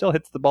powerful, still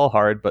hits the ball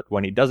hard, but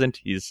when he doesn't,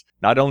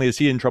 not only is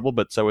he in trouble,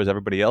 but so is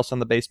everybody else on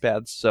the base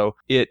paths. So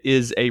it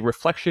is a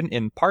reflection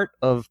in part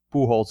of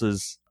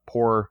Pujols'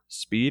 poor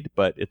speed,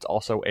 but it's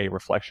also a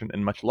reflection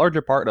in much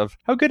larger part of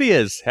how good he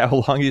is,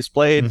 how long he's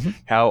played,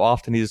 how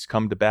often he's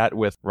come to bat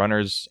with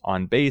runners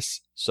on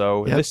base.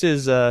 So this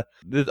is,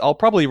 I'll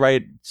probably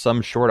write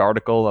some short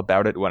article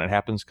about it when it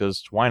happens,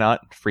 because why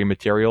not? Free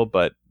material,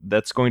 but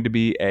that's going to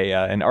be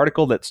an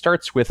article that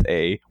starts with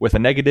a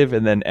negative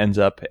and then ends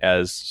up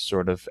as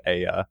sort of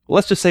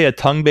let's just say a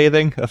tongue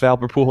bathing of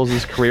Albert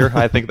Pujols' career.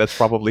 I think that's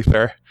probably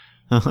fair.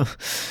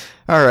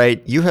 All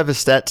right. You have a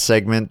stat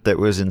segment that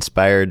was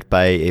inspired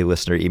by a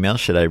listener email.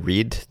 Should I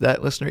read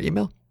that listener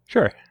email?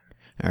 Sure.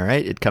 All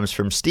right. It comes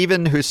from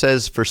Steven, who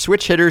says, for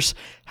switch hitters,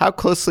 how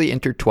closely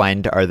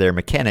intertwined are their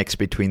mechanics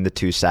between the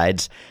two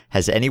sides?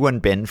 Has anyone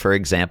been, for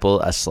example,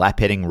 a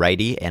slap-hitting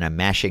righty and a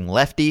mashing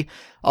lefty?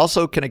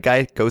 Also, can a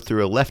guy go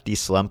through a lefty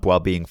slump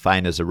while being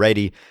fine as a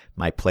righty?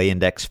 My play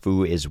index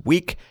foo is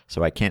weak,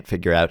 so I can't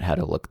figure out how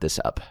to look this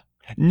up.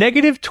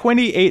 Negative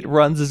 28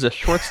 runs as a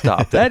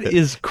shortstop. That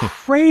is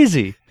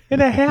crazy. In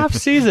a half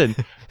season.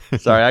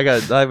 Sorry,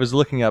 I was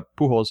looking up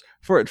Pujols.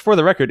 For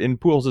the record, in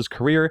Pujols'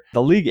 career,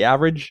 the league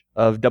average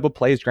of double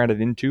plays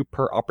grounded into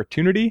per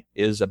opportunity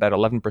is about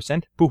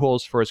 11%.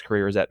 Pujols for his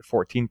career is at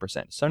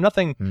 14%. So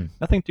nothing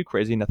too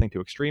crazy, nothing too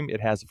extreme.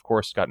 It has, of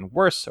course, gotten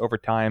worse over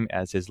time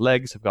as his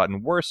legs have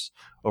gotten worse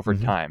over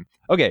time.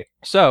 Okay,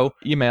 so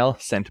email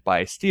sent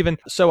by Steven.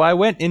 So I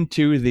went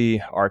into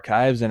the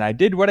archives and I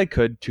did what I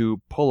could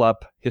to pull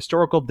up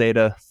historical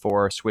data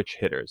for switch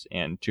hitters.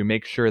 And to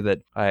make sure that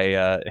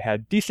I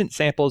had decent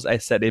samples, I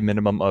set a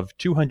minimum of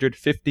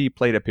 250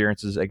 plate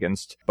appearances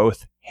against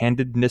both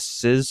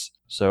handednesses.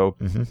 So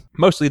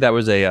mostly that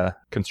was a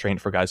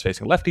constraint for guys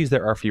facing lefties.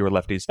 There are fewer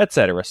lefties,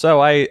 etc.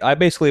 So I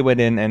basically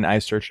went in and I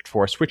searched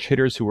for switch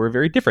hitters who were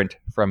very different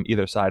from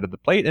either side of the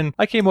plate. And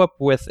I came up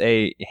with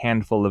a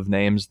handful of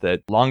names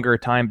that longer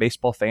time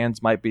baseball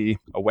fans might be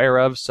aware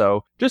of.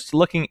 So just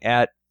looking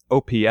at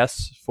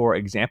OPS, for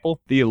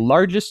example, the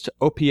largest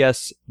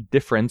OPS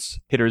difference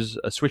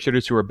switch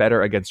hitters who are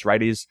better against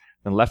righties,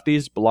 than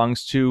lefties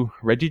belongs to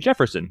Reggie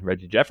Jefferson.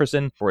 Reggie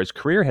Jefferson, for his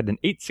career, had an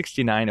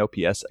 869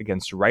 OPS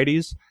against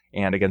righties,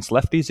 and against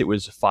lefties, it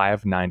was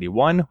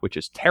 591, which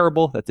is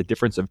terrible. That's a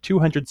difference of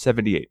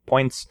 278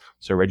 points.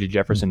 So Reggie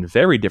Jefferson,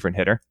 very different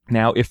hitter.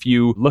 Now, if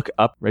you look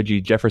up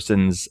Reggie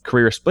Jefferson's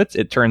career splits,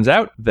 it turns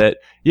out that,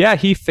 yeah,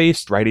 he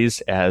faced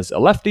righties as a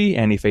lefty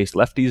and he faced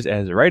lefties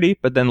as a righty,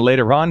 but then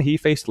later on, he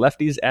faced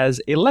lefties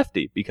as a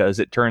lefty because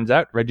it turns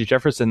out Reggie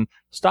Jefferson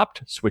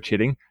stopped switch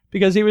hitting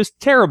because he was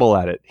terrible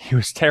at it. He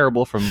was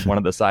terrible from one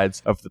of the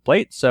sides of the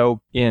plate.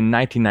 So in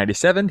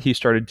 1997, he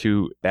started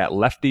to bat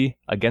lefty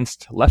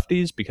against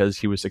lefties because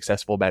he was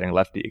successful batting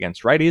lefty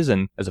against righties.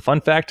 And as a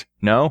fun fact,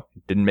 no,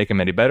 it didn't make him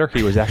any better.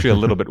 He was actually a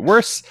little bit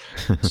worse.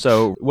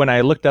 So when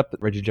I looked up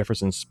Reggie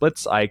Jefferson's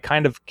splits, I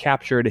kind of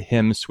captured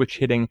him switch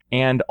hitting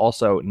and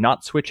also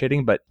not switch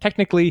hitting, but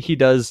technically he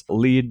does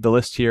lead the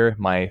list here.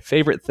 My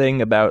favorite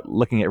thing about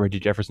looking at Reggie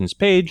Jefferson's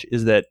page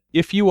is that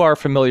if you are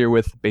familiar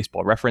with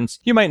Baseball Reference,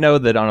 you might know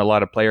that on a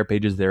lot of player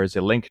pages there is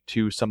a link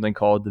to something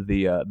called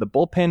the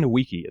Bullpen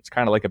Wiki. It's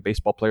kind of like a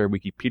baseball player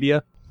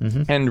Wikipedia.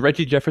 And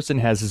Reggie Jefferson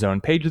has his own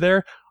page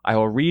there. I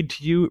will read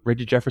to you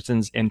Reggie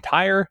Jefferson's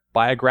entire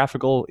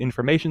biographical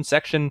information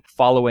section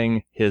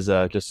following his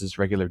just his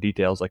regular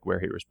details like where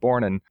he was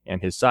born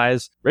and his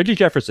size. Reggie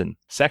Jefferson,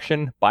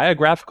 section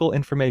biographical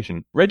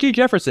information. Reggie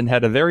Jefferson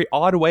had a very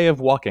odd way of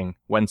walking.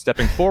 When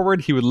stepping forward,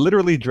 he would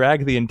literally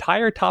drag the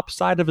entire top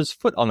side of his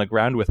foot on the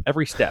ground with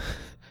every step.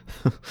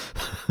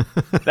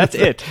 That's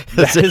it.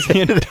 That is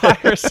the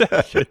entire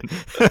section.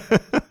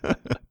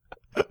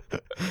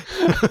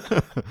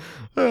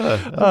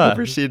 I've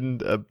never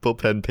seen a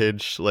bullpen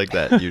page like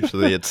that.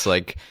 Usually it's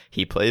like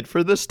he played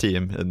for this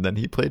team and then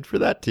he played for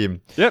that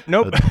team. Yep,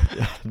 nope.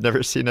 I've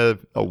never seen a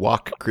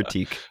walk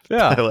critique.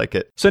 Yeah. I like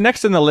it. So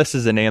next in the list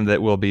is a name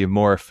that will be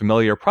more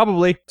familiar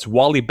probably. It's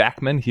Wally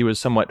Backman. He was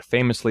somewhat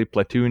famously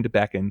platooned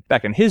back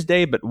in his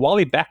day, but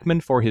Wally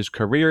Backman for his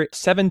career,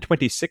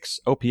 726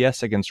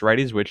 OPS against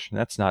righties, which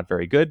that's not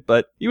very good,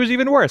 but he was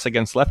even worse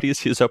against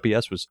lefties. His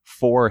OPS was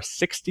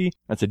 460.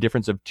 That's a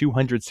difference of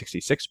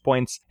 266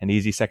 points, an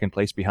easy second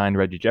place behind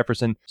Reggie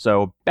Jefferson.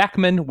 So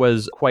Backman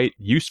was quite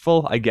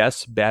useful, I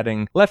guess,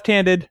 batting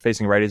left-handed,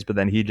 facing righties, but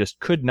then he just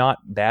could not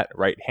bat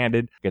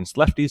right-handed against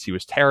lefties. He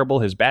was terrible.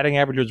 His batting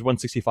average was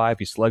 165.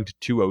 He slugged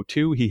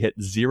 202. He hit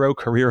 0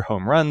 career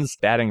home runs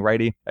batting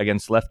righty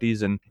against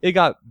lefties, and it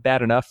got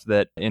bad enough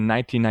that in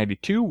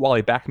 1992,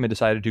 Wally Backman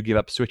decided to give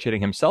up switch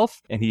hitting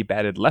himself, and he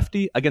batted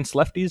lefty against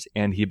lefties,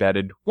 and he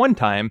batted one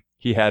time.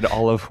 He had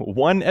all of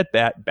one at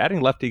bat,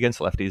 batting lefty against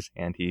lefties,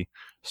 and he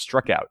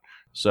struck out.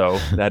 So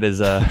that is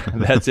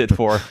that's it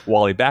for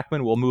Wally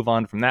Backman. We'll move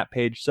on from that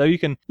page. So you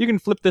can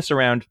flip this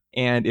around,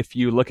 and if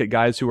you look at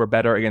guys who are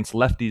better against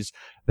lefties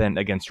than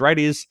against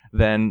righties,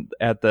 then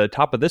at the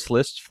top of this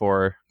list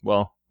for,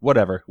 well,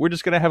 whatever. We're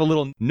just going to have a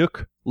little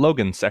Nook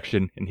Logan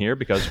section in here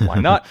because why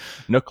not?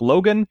 Nook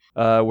Logan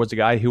was a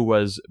guy who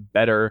was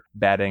better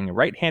batting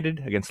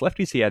right-handed against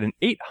lefties. He had an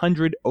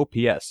 800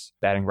 OPS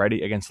batting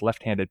righty against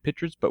left-handed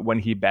pitchers, but when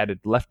he batted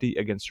lefty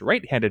against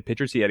right-handed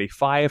pitchers, he had a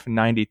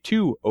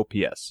 592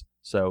 OPS.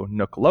 So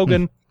Nook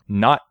Logan,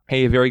 not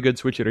a very good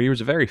switch hitter. He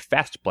was a very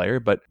fast player,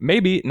 but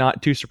maybe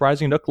not too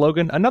surprising. Nook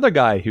Logan, another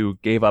guy who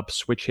gave up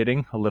switch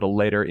hitting a little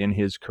later in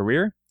his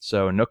career.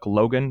 So Nook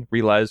Logan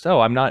realized,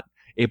 I'm not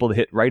able to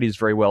hit righties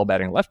very well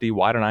batting lefty.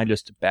 Why don't I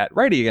just bat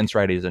righty against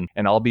righties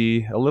and I'll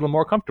be a little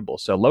more comfortable.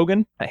 So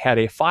Logan had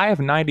a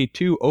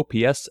 592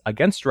 OPS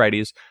against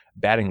righties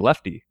batting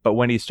lefty. But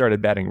when he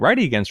started batting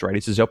righty against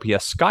righties, his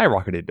OPS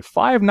skyrocketed to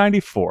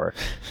 594.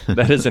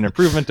 That is an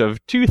improvement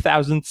of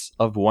 0.02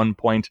 of 1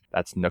 point.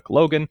 That's Nook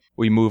Logan.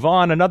 We move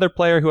on. Another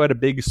player who had a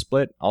big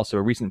split, also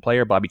a recent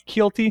player, Bobby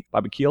Kielty.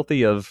 Bobby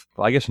Kielty of,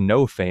 well, I guess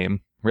no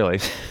fame, really.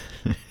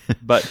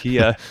 But he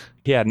had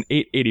an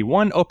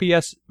 881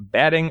 OPS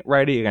batting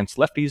righty against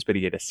lefties, but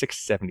he had a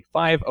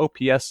 675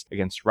 OPS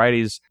against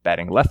righties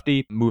batting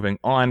lefty. Moving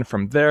on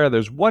from there,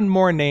 there's one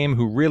more name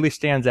who really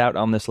stands out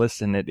on this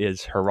list, and it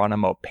is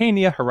Geronimo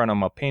Pena.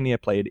 Geronimo Pena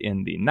played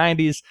in the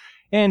 90s,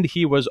 and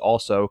he was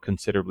also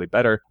considerably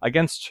better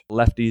against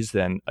lefties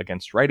than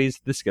against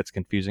righties. This gets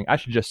confusing. I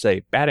should just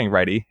say batting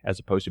righty as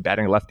opposed to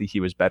batting lefty. He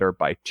was better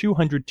by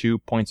 202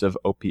 points of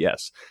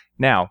OPS.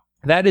 Now,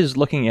 that is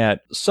looking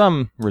at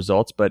some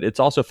results, but it's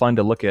also fun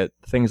to look at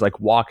things like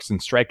walks and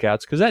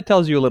strikeouts because that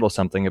tells you a little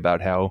something about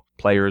how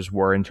players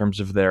were in terms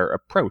of their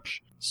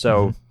approach.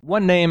 So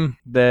one name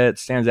that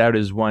stands out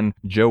is one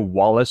Joe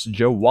Wallace.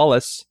 Joe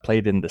Wallace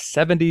played in the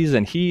 70s,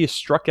 and he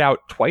struck out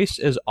twice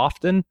as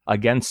often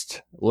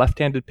against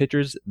left-handed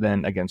pitchers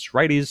than against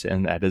righties,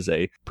 and that is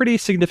a pretty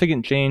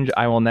significant change.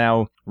 I will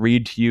now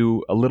read to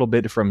you a little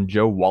bit from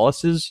Joe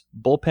Wallace's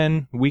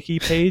bullpen wiki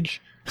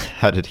page.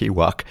 How did he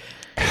walk?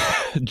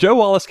 Joe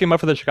Wallace came up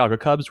for the Chicago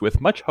Cubs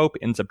with much hope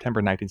in September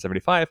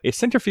 1975. A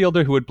center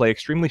fielder who would play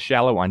extremely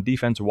shallow on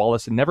defense,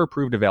 Wallace never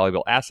proved a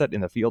valuable asset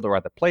in the field or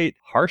at the plate.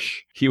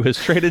 Harsh. He was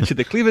traded to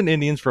the Cleveland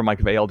Indians for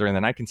Mike Vail during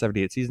the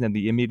 1978 season, and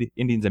the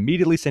Indians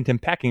immediately sent him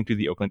packing to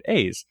the Oakland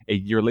A's. A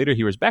year later,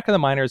 he was back in the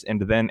minors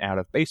and then out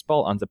of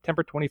baseball on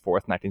September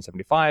 24th,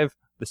 1975.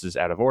 This is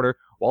out of order.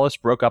 Wallace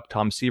broke up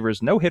Tom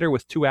Seaver's no-hitter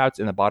with 2 outs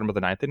in the bottom of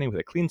the 9th inning with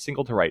a clean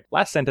single to right.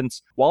 Last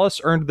sentence, Wallace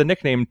earned the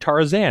nickname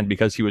Tarzan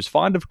because he was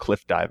fond of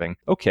cliff diving.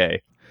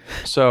 Okay.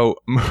 So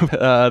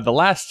the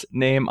last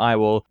name I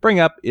will bring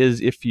up is,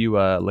 if you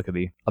look at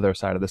the other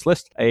side of this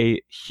list, a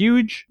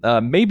huge,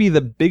 maybe the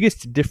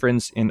biggest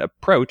difference in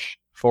approach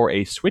for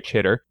a switch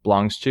hitter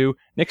belongs to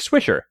Nick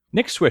Swisher.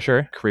 Nick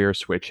Swisher, career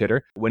switch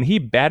hitter, when he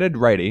batted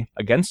righty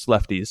against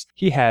lefties,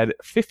 he had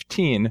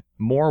 15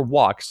 more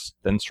walks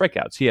than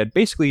strikeouts. He had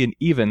basically an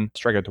even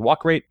strikeout to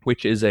walk rate,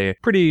 which is a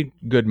pretty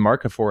good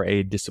mark for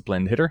a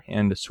disciplined hitter,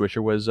 and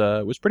Swisher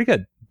was pretty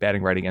good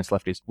batting righty against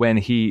lefties. When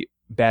he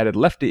batted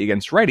lefty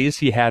against righties,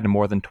 he had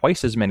more than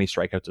twice as many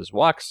strikeouts as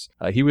walks.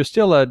 He was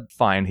still a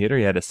fine hitter.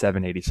 He had a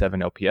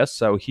 787 OPS,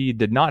 so he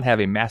did not have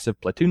a massive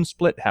platoon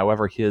split.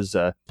 However, his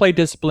play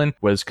discipline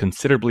was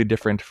considerably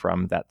different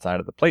from that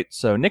side of the plate.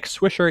 So Nick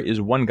Swisher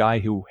is one guy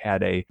who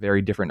had a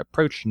very different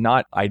approach,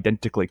 not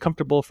identically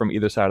comfortable from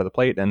either side of the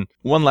plate. And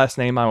one last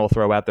name I will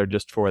throw out there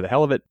just for the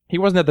hell of it. He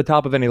wasn't at the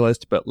top of any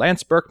list, but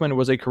Lance Berkman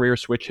was a career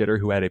switch hitter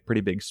who had a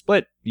pretty big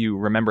split. You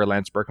remember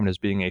Lance Berkman as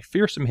being a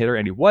fearsome hitter,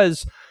 and he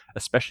was,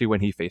 especially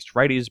when he faced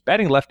righties.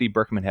 Batting lefty,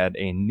 Berkman had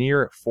a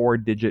near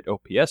 4-digit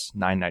OPS,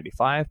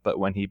 995, but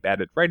when he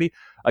batted righty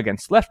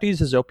against lefties,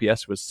 his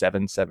OPS was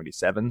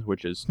 777,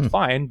 which is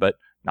fine, but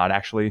not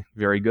actually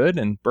very good.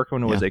 And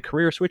Berkman was a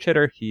career switch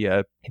hitter. He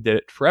did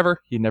it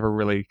forever. He never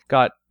really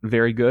got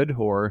very good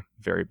or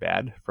very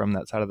bad from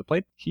that side of the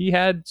plate. He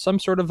had some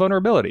sort of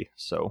vulnerability.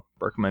 So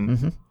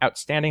Berkman,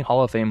 outstanding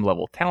Hall of Fame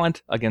level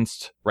talent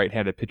against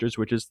right-handed pitchers,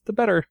 which is the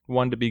better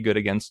one to be good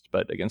against,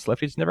 but against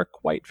lefties, never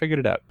quite figured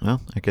it out.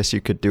 Well, I guess you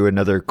could do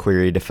another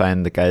query to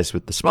find the guys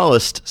with the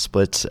smallest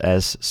splits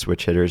as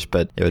switch hitters,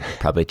 but it would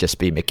probably just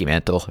be Mickey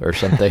Mantle or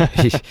something.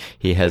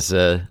 He has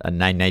a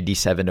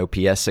 997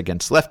 OPS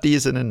against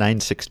lefties and a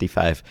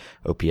 965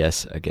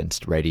 OPS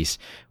against righties,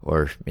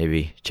 or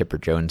maybe Chipper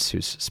Jones,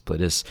 whose split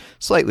is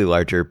slightly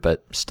larger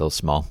but still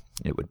small.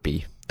 It would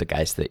be the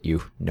guys that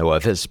you know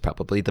of as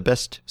probably the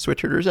best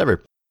switch hitters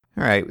ever.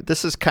 All right,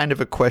 this is kind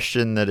of a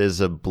question that is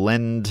a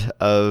blend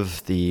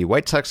of the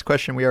White Sox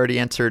question we already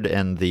answered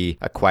and the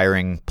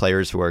acquiring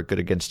players who are good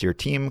against your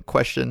team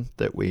question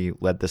that we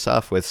led this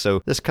off with.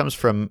 So this comes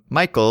from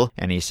Michael,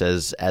 and he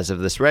says, as of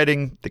this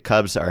writing, the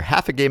Cubs are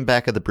half a game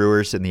back of the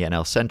Brewers in the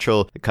NL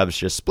Central. The Cubs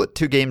just split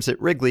 2 games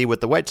at Wrigley with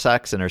the White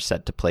Sox and are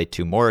set to play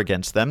 2 more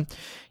against them.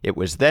 It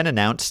was then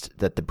announced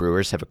that the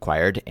Brewers have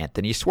acquired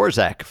Anthony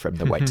Swarzak from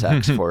the White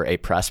Sox for a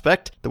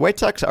prospect. The White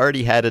Sox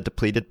already had a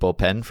depleted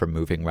bullpen from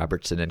moving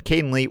Robertson and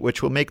Canely,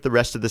 which will make the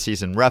rest of the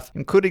season rough,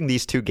 including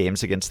these 2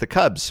 games against the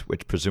Cubs,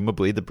 which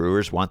presumably the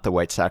Brewers want the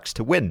White Sox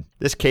to win.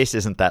 This case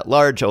isn't that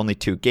large, only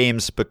 2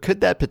 games, but could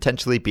that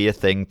potentially be a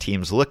thing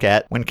teams look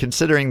at when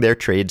considering their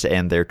trades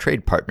and their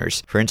trade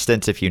partners? For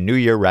instance, if you knew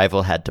your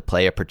rival had to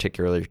play a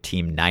particular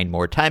team 9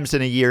 more times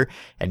in a year,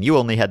 and you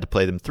only had to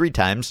play them 3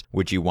 times,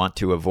 would you want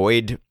to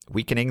avoid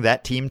weakening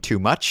that team too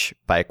much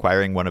by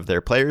acquiring one of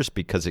their players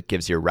because it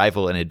gives your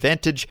rival an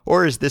advantage?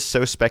 Or is this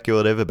so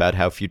speculative about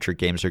how future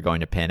games are going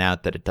to pan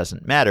out that it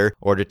doesn't matter?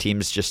 Or do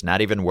teams just not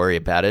even worry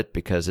about it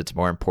because it's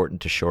more important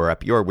to shore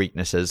up your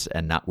weaknesses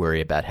and not worry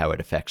about how it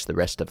affects the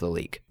rest of the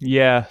league?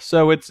 Yeah,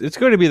 so it's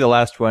going to be the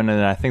last one,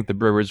 and I think the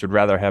Brewers would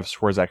rather have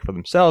Swarzak for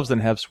themselves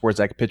than have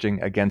Swarzak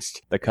pitching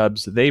against the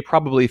Cubs. They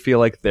probably feel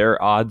like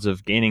their odds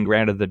of gaining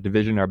ground of the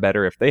division are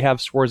better if they have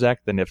Swarzak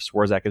than if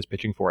Swarzak is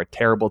pitching for a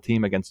terrible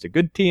team against a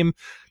good team,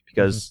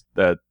 because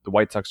the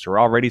White Sox are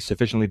already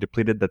sufficiently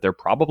depleted that they're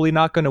probably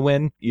not going to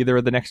win either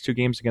of the next 2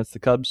 games against the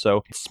Cubs.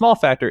 So it's a small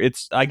factor.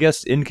 It's, I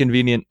guess,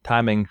 inconvenient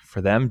timing for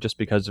them just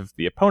because of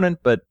the opponent.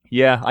 But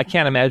yeah, I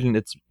can't imagine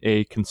it's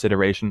a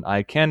consideration.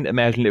 I can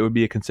imagine it would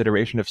be a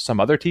consideration if some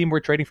other team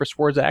were trading for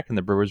Swarzak and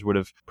the Brewers would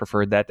have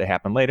preferred that to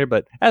happen later.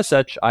 But as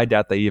such, I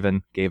doubt they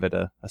even gave it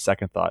a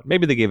second thought.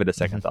 Maybe they gave it a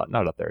second thought,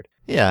 not a third.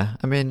 Yeah,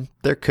 I mean,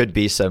 there could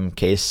be some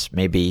case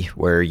maybe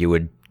where you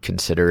would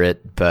consider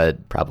it,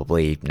 but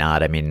probably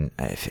not. I mean,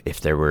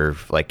 if there were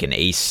like an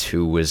ace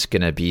who was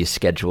going to be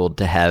scheduled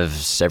to have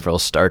several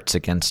starts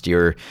against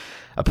your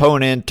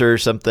opponent or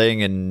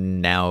something,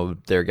 and now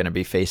they're going to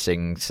be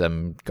facing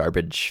some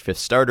garbage 5th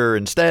starter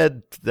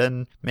instead,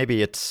 then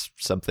maybe it's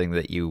something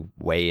that you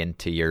weigh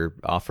into your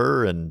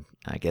offer. And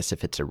I guess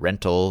if it's a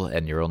rental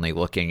and you're only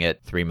looking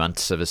at 3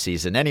 months of a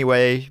season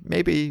anyway,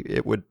 maybe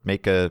it would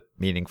make a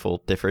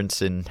meaningful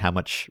difference in how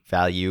much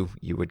value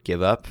you would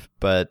give up.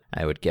 But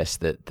I would guess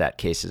that that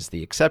case is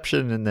the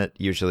exception, and that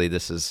usually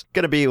this is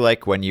going to be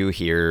like when you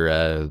hear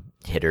a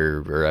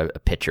hitter or a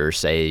pitcher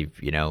say,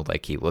 you know,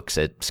 like he looks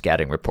at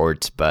scouting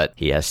reports, but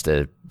he has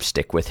to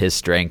stick with his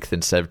strength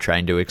instead of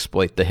trying to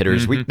exploit the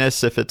hitter's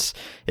weakness if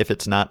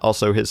it's not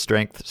also his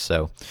strength.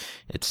 So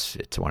it's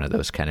one of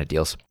those kind of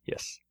deals.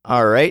 Yes.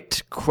 All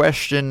right.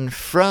 Question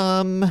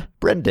from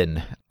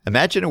Brendan.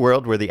 Imagine a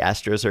world where the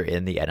Astros are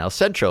in the NL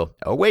Central.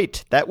 Oh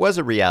wait, that was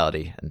a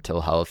reality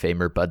until Hall of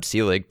Famer Bud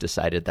Selig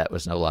decided that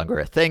was no longer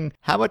a thing.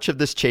 How much of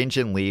this change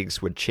in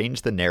leagues would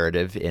change the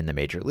narrative in the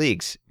major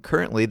leagues?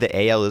 Currently,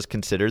 the AL is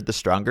considered the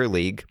stronger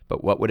league,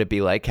 but what would it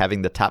be like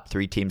having the top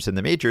 3 teams in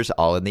the majors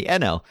all in the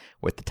NL,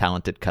 with the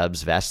talented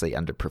Cubs vastly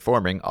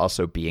underperforming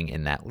also being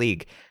in that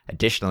league?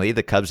 Additionally,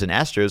 the Cubs and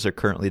Astros are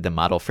currently the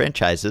model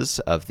franchises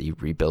of the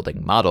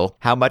rebuilding model.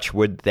 How much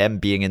would them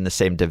being in the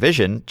same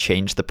division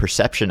change the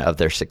perception of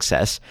their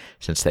success,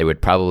 since they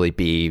would probably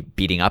be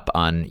beating up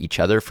on each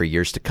other for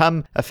years to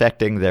come,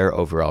 affecting their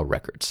overall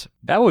records?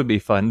 That would be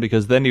fun,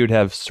 because then you'd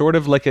have sort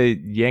of like a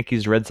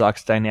Yankees-Red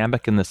Sox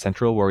dynamic in the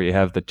Central, where you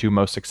have the 2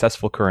 most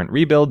successful current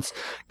rebuilds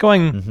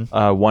going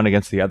one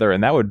against the other,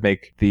 and that would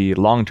make the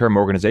long-term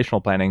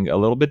organizational planning a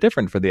little bit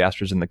different for the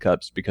Astros and the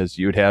Cubs, because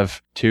you'd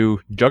have 2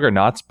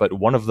 juggernauts, but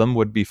one of them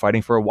would be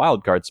fighting for a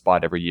wild card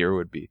spot every year. It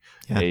would be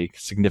a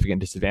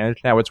significant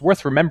disadvantage. Now, it's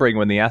worth remembering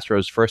when the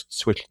Astros first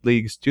switched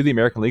leagues to the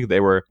American League,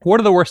 they were one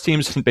of the worst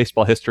teams in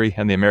baseball history,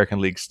 and the American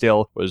League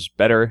still was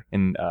better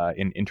in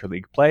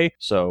interleague play,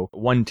 so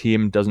one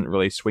team doesn't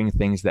really swing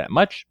things that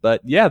much.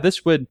 But yeah,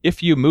 this would,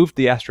 if you moved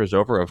the Astros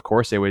over, of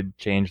course, it would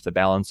change the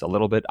balance a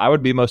little bit. I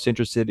would be most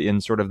interested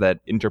in sort of that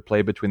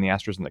interplay between the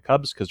Astros and the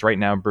Cubs, because right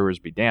now, Brewers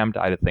be damned,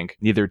 I think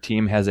neither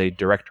team has a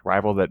direct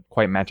rival that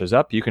quite matches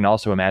up. You can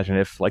also imagine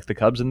if, like, the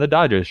Cubs and the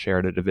Dodgers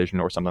shared a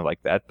division or something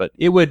like that, but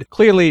it would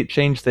clearly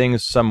change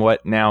things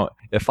somewhat. Now,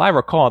 if I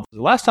recall,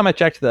 the last time I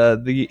checked,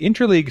 the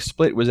interleague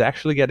split was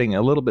actually getting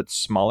a little bit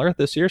smaller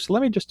this year. So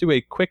let me just do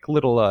a quick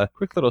little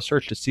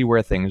search to see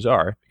where things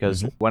are.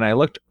 Because when I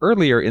looked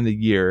earlier in the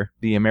year,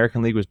 the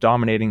American League was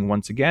dominating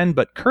once again.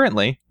 But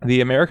currently,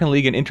 the American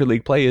League in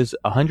interleague play is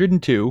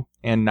 102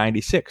 and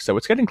 96. So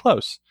it's getting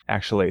close,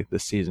 actually,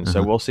 this season.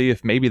 So we'll see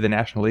if maybe the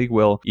National League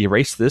will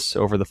erase this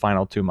over the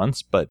final 2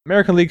 months. But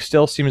American League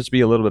still seems to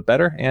be a little bit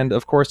better. And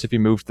of course, if you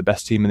moved the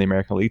best team in the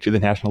American League to the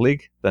National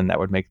League, then that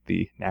would make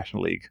the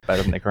National League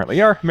better than they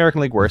currently are. American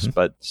League worse,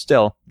 but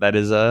still,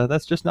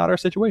 that's just not our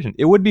situation.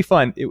 It would be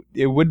fun.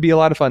 It would be a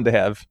lot of fun to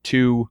have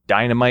 2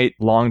 dynamite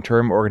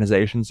long-term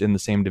organizations in the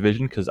same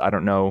division, because I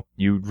don't know,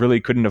 you really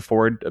couldn't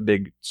afford a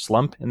big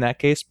slump in that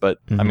case. But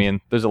I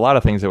mean, there's a lot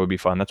of things that would be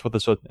fun. That's what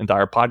this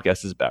entire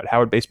podcast is about. How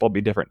would baseball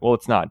be different? Well,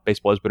 it's not.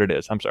 Baseball is what it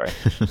is. I'm sorry.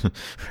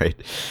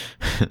 Right.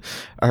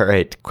 All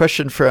right.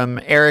 Question from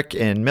Eric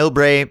in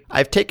Millbrae.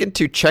 I've taken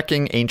to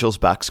checking Angels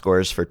box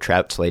scores for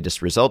Trout's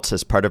latest results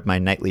as part of my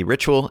nightly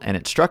ritual, and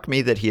it struck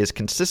me that he is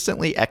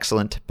consistently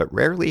excellent, but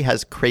rarely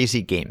has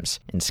crazy games.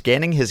 In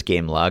scanning his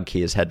game log,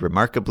 he has had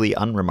remarkably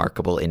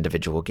unremarkable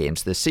individual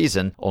games this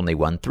season. Only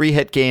 1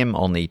 3-hit game,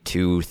 only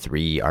 2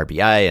 3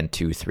 RBI, and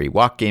 2 3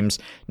 walk games.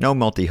 No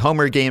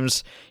multi-homer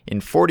games. In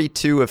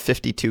 42 of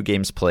 52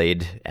 games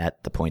played,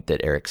 at the point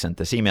that Eric sent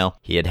this email,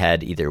 he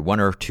had either 1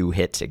 or 2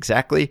 hits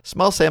exactly.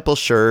 Small sample,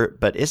 sure,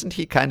 but isn't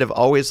he kind of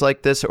always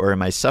like this, or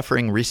am I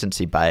suffering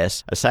recency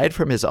bias? Aside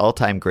from his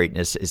all-time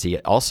greatness, is he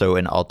also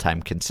an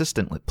all-time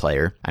consistent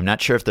player? I'm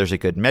not sure if there's a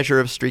good measure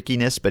of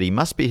streakiness, but he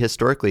must be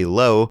historically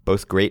low,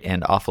 both great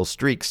and awful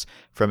streaks.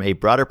 From a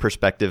broader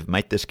perspective,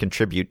 might this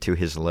contribute to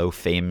his low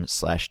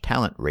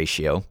fame/talent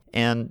ratio?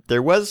 And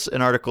there was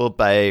an article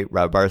by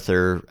Rob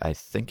Arthur, I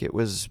think it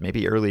was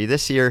maybe early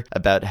this year,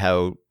 about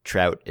how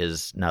Trout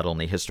is not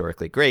only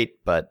historically great,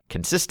 but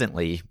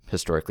consistently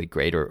historically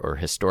great, or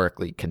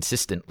historically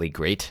consistently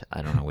great.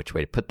 I don't know which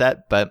way to put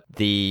that. But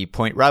the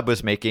point Rob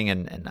was making,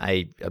 and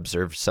I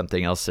observed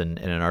something else in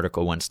an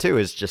article once too,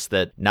 is just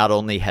that not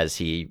only has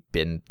he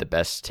been the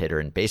best hitter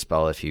in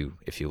baseball, if you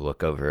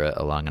look over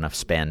a long enough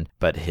span,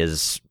 but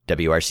his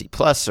WRC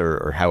plus,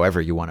 or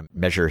however you want to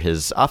measure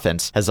his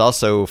offense, has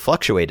also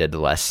fluctuated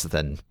less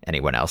than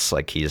anyone else.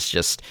 Like, he's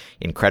just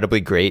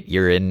incredibly great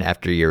year in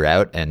after year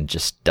out and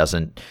just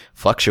doesn't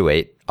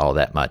fluctuate all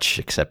that much,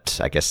 except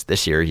I guess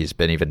this year he's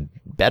been even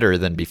better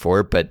than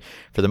before. But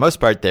for the most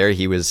part there,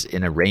 he was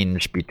in a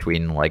range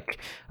between like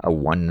a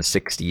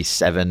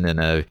 167 and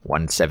a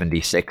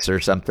 176 or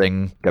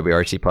something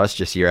WRC plus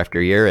just year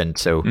after year. And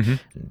so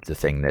the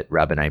thing that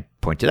Rob and I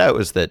pointed out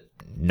was that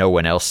no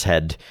one else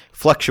had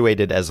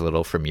fluctuated as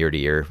little from year to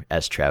year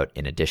as Trout,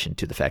 in addition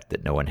to the fact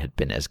that no one had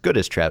been as good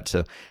as Trout.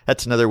 So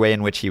that's another way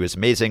in which he was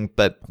amazing.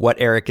 But what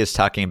Eric is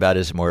talking about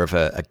is more of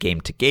a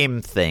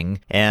game-to-game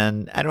thing,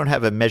 and I don't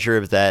have a measure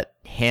of that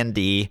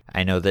handy.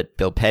 I know that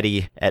Bill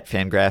Petty at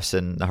Fangraphs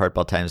and the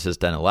Hardball Times has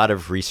done a lot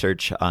of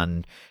research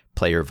on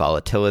player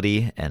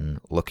volatility and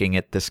looking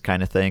at this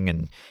kind of thing,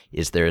 and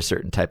is there a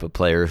certain type of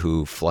player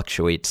who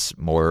fluctuates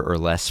more or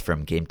less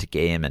from game to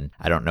game? And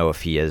I don't know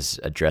if he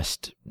has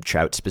addressed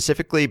Trout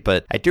specifically,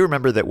 but I do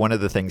remember that one of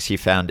the things he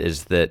found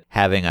is that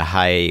having a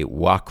high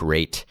walk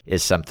rate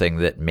is something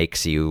that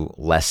makes you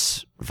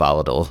less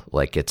volatile,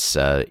 like it's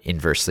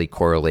inversely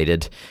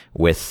correlated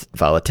with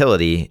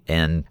volatility.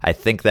 And I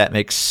think that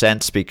makes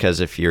sense because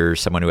if you're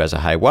someone who has a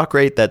high walk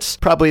rate, that's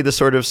probably the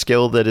sort of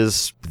skill that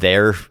is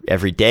there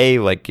every day.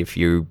 Like if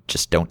you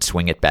just don't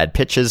swing at bad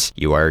pitches,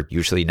 you are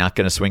usually not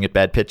going to swing at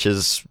bad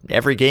pitches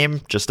every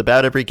game, just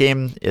about every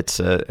game. It's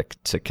a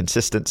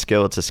consistent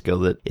skill. It's a skill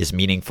that is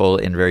meaningful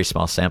in very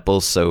small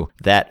samples. So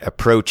that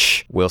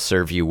approach will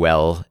serve you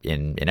well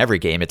in every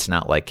game. It's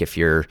not like if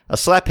you're a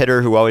slap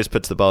hitter who always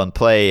puts the ball in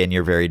play and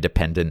you're very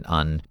dependent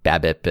on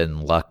BABIP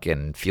and luck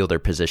and fielder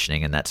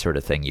positioning and that sort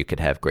of thing. You could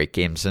have great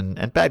games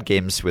and bad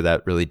games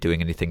without really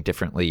doing anything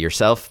differently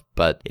yourself.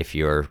 But if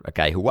you're a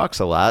guy who walks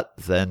a lot,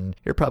 then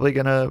you're probably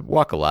going to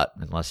walk a lot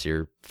unless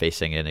you're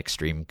facing an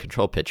extreme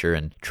control pitcher.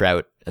 And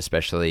Trout,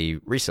 especially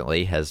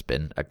recently, has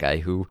been a guy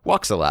who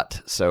walks a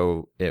lot.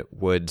 So it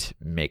would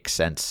make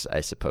sense,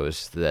 I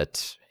suppose,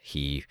 that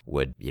he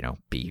would,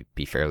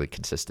 be fairly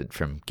consistent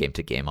from game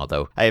to game,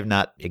 although I have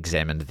not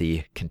examined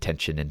the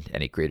contention in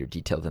any greater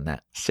detail than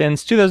that.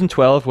 Since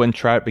 2012, when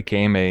Trout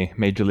became a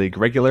Major League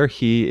regular,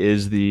 he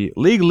is the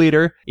league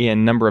leader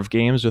in number of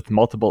games with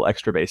multiple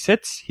extra base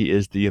hits. He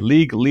is the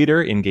league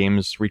leader in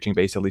games reaching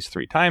base at least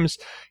 3 times.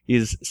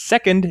 He's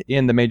second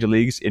in the major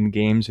leagues in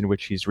games in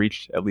which he's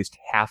reached at least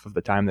half of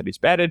the time that he's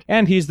batted.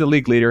 And he's the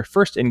league leader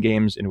first in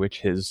games in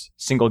which his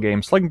single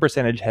game slugging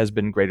percentage has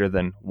been greater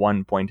than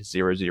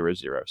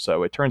 1.000.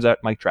 So it turns out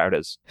Mike Trout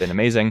has been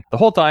amazing. The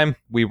whole time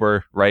we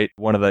were right.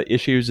 One of the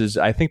issues is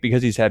I think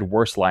because he's had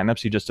worse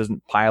lineups, he just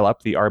doesn't pile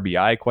up the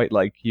RBI quite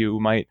like you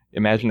might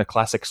imagine a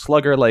classic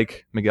slugger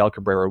like Miguel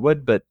Cabrera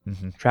would. But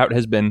Trout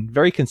has been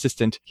very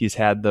consistent. He's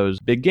had those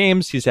big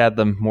games. He's had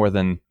them more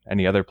than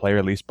any other player,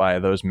 at least by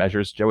those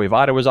measures. Joey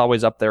Votto was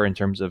always up there in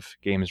terms of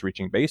games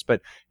reaching base,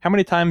 but how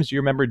many times do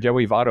you remember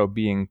Joey Votto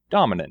being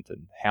dominant,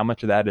 and how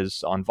much of that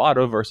is on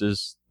Votto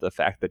versus the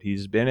fact that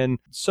he's been in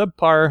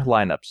subpar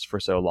lineups for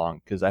so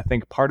long? Because I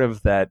think part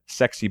of that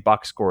sexy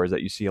box score is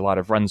that you see a lot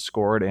of runs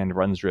scored and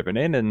runs driven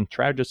in, and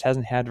Trout just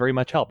hasn't had very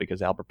much help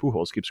because Albert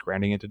Pujols keeps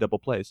grinding into double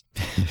plays.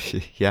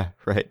 Yeah,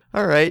 right.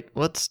 All right,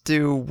 let's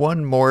do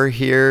one more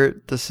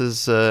here. This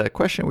is a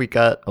question we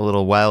got a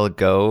little while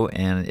ago,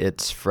 and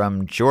it's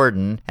from Jordan.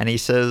 And he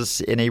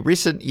says, in a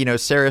recent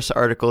Saris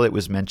article, it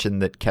was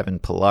mentioned that Kevin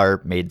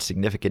Pillar made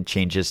significant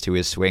changes to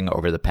his swing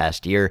over the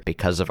past year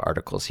because of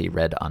articles he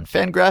read on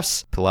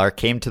Fangraphs. Pillar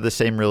came to the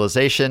same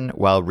realization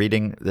while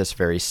reading this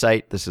very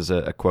site. This is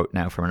a quote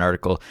now from an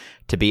article.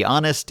 To be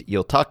honest,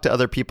 you'll talk to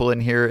other people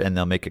in here and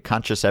they'll make a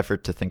conscious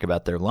effort to think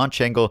about their launch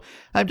angle.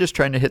 I'm just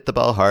trying to hit the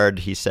ball hard.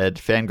 He said,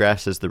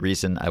 Fangraphs is the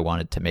reason I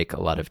wanted to make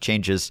a lot of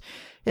changes.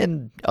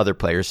 And other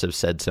players have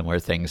said similar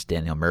things.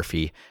 Daniel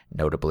Murphy,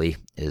 notably,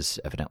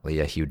 is evidently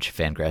a huge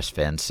Fangraphs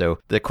fan. So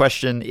the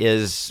question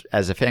is,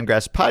 as a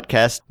Fangraphs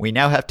podcast, we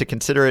now have to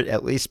consider it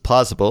at least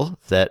plausible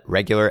that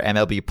regular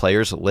MLB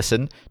players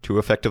listen to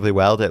Effectively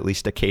Wild at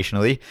least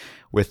occasionally.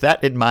 With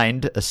that in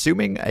mind,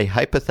 assuming a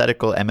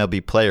hypothetical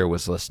MLB player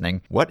was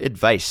listening, what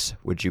advice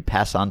would you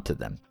pass on to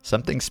them?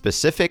 Something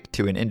specific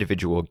to an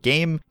individual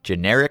game,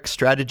 generic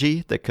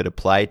strategy that could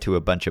apply to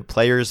a bunch of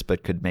players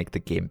but could make the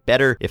game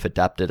better if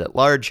adopted at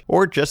large,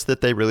 or just that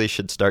they really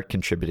should start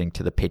contributing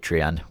to the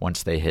Patreon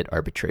once they hit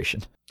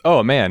arbitration?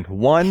 Oh man,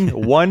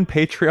 one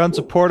Patreon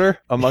supporter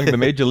among the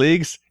major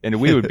leagues, and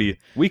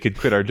we could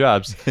quit our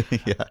jobs.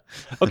 Yeah.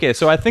 Okay,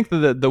 so I think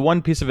the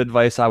one piece of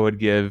advice I would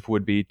give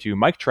would be to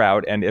Mike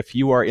Trout, and if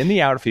you are in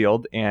the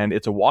outfield and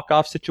it's a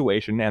walk-off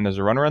situation and there's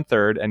a runner on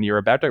third and you're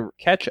about to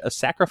catch a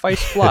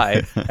sacrifice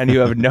fly and you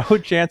have no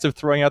chance of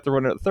throwing out the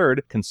runner at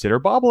third, consider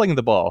bobbling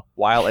the ball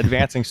while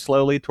advancing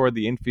slowly toward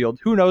the infield.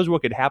 Who knows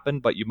what could happen,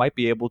 but you might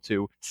be able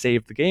to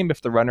save the game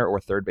if the runner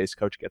or third base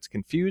coach gets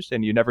confused,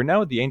 and you never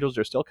know. The Angels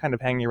are still kind of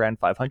hanging around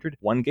 500.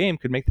 One game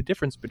could make the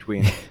difference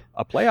between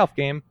a playoff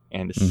game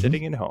and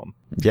sitting at home.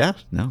 Yeah,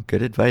 no,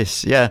 good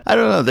advice. Yeah, I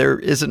don't know. There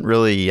isn't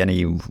really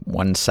any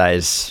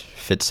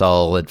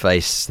one-size-fits-all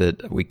advice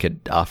that we could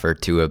offer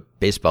to a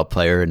baseball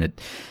player, and it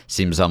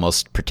seems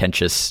almost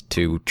pretentious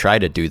to try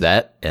to do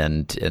that.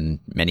 And in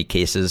many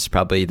cases,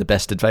 probably the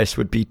best advice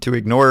would be to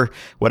ignore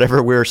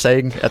whatever we're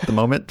saying at the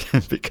moment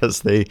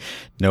because they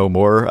know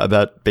more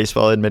about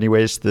baseball in many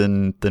ways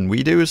than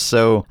we do.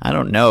 So I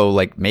don't know,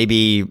 like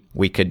maybe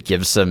we could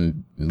give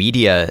some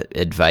media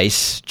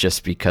advice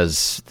just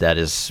because that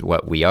is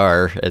what we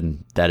are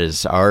and that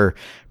is our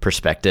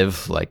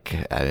perspective.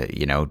 Like,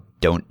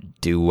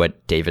 don't do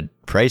what David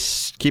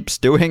Price keeps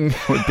doing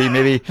would be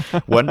maybe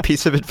one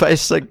piece of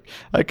advice like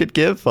I could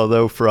give.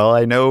 Although for all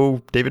I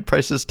know, David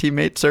Price's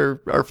teammates are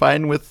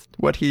fine with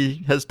what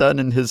he has done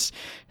and his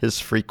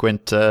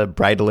frequent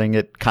bridling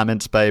at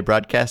comments by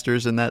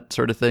broadcasters and that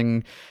sort of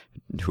thing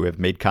who have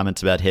made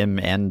comments about him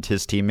and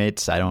his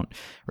teammates. I don't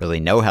really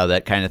know how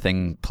that kind of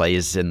thing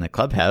plays in the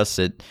clubhouse.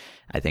 It,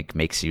 I think,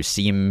 makes you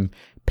seem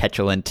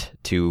petulant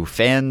to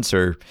fans,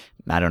 or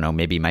I don't know,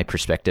 maybe my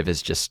perspective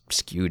is just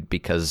skewed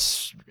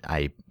because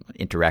I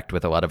interact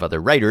with a lot of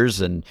other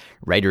writers, and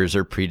writers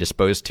are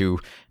predisposed to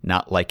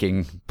not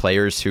liking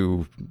players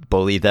who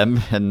bully them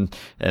and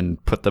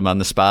put them on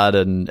the spot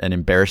and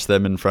embarrass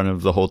them in front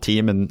of the whole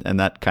team, and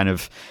that kind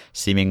of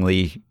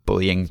seemingly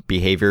bullying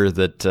behavior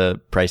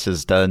that Price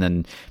has done,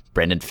 and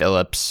Brandon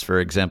Phillips,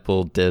 for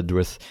example, did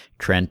with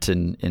Trent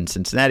in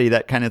Cincinnati,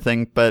 that kind of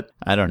thing. But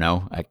I don't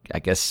know. I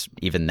guess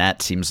even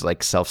that seems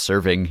like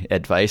self-serving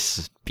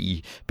advice.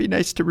 Be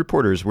nice to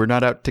reporters. We're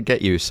not out to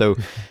get you. So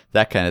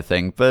that kind of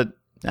thing. But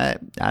I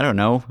don't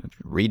know.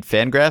 Read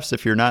Fangraphs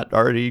if you're not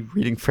already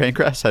reading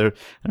Fangraphs. I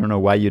don't know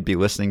why you'd be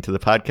listening to the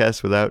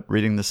podcast without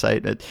reading the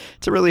site.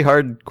 It's a really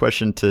hard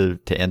question to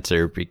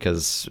answer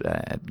because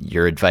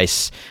your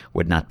advice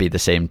would not be the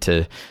same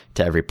to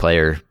every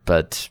player.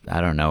 But I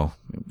don't know,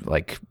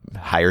 like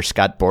hire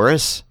Scott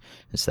Boras.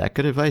 Is that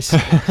good advice?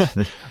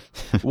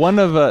 One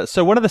of the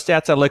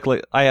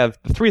stats I have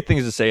three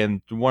things to say,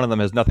 and one of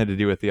them has nothing to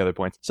do with the other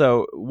points.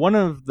 So one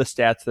of the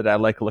stats that I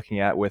like looking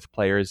at with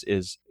players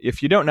is,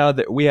 if you don't know,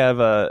 that we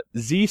have a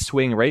Z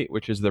swing rate,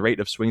 which is the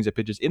rate of swings at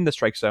pitches in the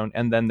strike zone,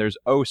 and then there's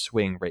O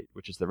swing rate,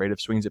 which is the rate of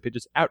swings at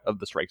pitches out of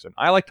the strike zone.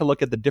 I like to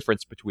look at the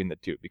difference between the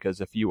two, because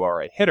if you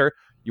are a hitter,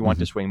 you want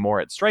to swing more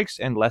at strikes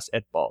and less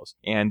at balls.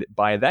 And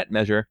by that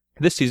measure,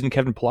 this season,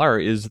 Kevin Pillar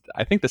is,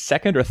 I think, the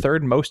second or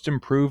third most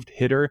improved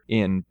hitter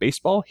in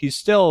baseball. He's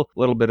still a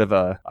little bit of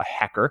a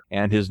hacker,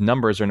 and his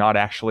numbers are not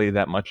actually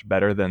that much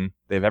better than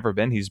they've ever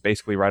been. He's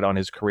basically right on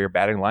his career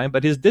batting line,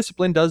 but his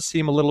discipline does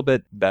seem a little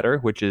bit better,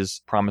 which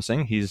is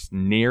promising. He's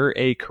near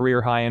a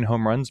career high in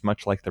home runs,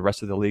 much like the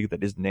rest of the league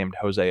that is named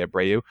Jose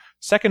Abreu.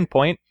 Second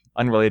point,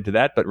 unrelated to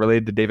that, but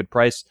related to David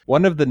Price.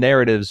 One of the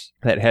narratives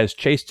that has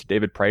chased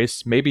David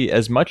Price, maybe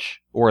as much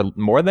or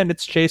more than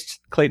it's chased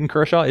Clayton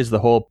Kershaw, is the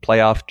whole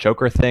playoff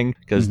choker thing,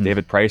 because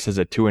David Price has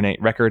a 2-8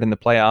 record in the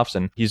playoffs,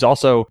 and he's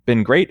also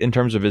been great in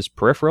terms of his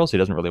peripherals. He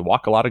doesn't really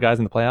walk a lot of guys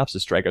in the playoffs.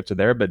 His strikeouts are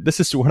there, but this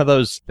is one of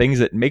those things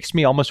that makes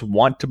me almost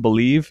want to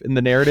believe in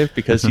the narrative,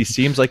 because he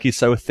seems like he's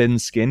so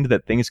thin-skinned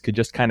that things could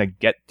just kind of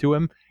get to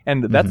him.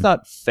 And that's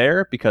not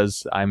fair,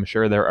 because I'm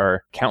sure there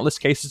are countless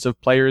cases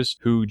of players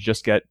who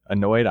just get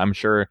annoyed. I'm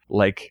sure,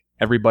 like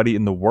everybody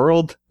in the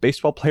world,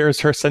 baseball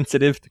players are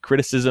sensitive to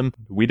criticism.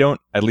 We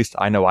don't, at least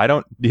I know I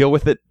don't deal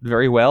with it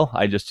very well.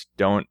 I just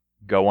don't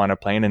go on a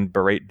plane and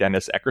berate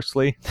Dennis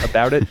Eckersley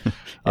about it.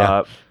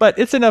 But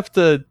it's enough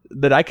that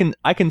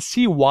I can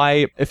see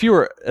why, if you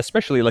were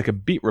especially like a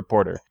beat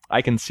reporter,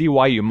 I can see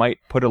why you might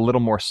put a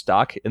little more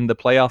stock in the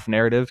playoff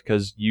narrative,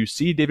 because you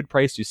see David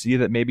Price, you see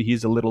that maybe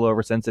he's a little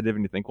oversensitive,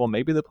 and you think, well,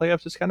 maybe the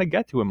playoffs just kind of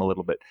get to him a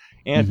little bit.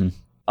 And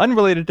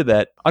unrelated to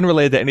that,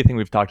 unrelated to anything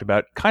we've talked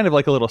about, kind of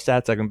like a little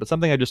stat segment, but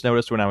something I just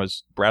noticed when I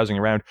was browsing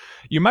around.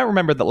 You might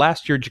remember that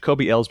last year,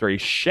 Jacoby Ellsbury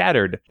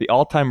shattered the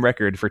all-time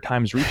record for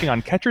times reaching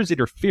on catcher's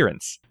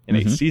interference in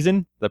a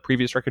season. The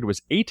previous record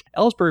was 8.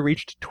 Ellsbury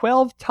reached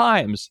 12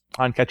 times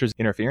on catcher's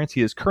interference.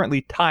 He is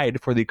currently tied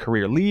for the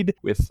career lead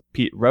with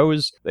Pete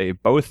Rose. They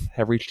both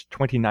have reached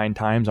 29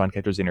 times on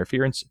catcher's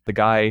interference. The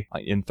guy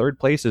in third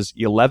place is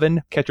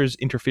 11 catcher's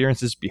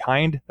interferences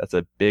behind. That's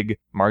a big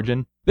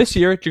margin. This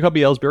year, Jacoby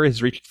Ellsbury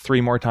has reached 3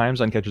 more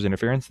times on catcher's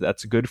interference.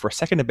 That's good for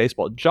second in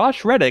baseball.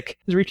 Josh Reddick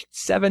has reached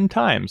 7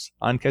 times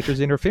on catcher's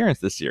interference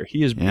this year.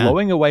 He is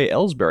blowing away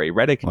Ellsbury.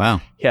 Reddick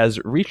has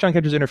reached on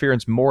catcher's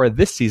interference more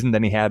this season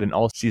than he had in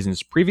all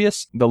seasons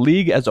previous. The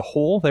league as a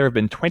whole, there have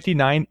been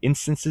 29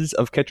 instances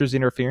of catcher's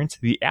interference.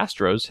 The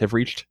Astros have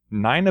reached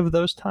 9 of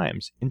those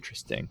times.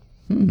 Interesting.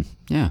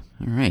 Yeah.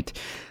 All right.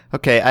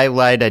 Okay, I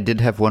lied. I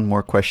did have one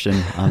more question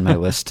on my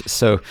list.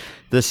 So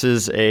this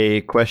is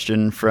a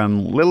question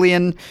from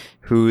Lillian,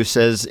 who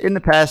says, in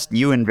the past,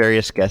 you and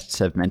various guests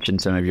have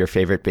mentioned some of your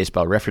favorite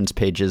baseball reference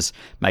pages.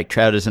 Mike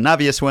Trout is an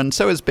obvious one,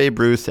 so is Babe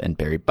Ruth and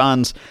Barry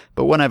Bonds,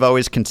 but one I've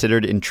always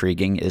considered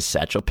intriguing is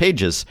Satchel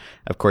Paige's.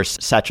 Of course,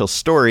 Satchel's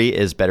story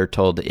is better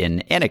told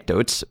in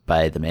anecdotes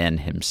by the man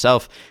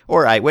himself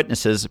or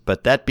eyewitnesses,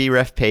 but that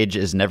BREF page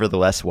is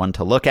nevertheless one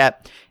to look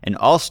at. An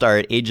all-star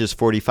at ages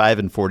 45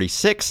 and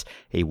 46,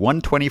 a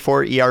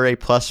 1.24 ERA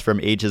plus from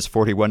ages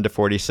 41 to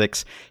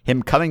 46,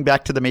 him coming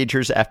back to the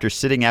majors after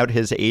sitting out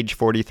his age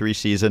 43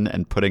 season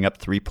and putting up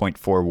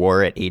 3.4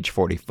 WAR at age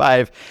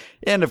 45,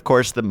 and of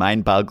course the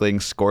mind-boggling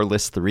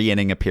scoreless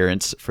 3-inning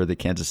appearance for the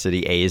Kansas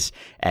City A's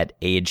at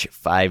age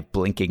 5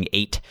 blinking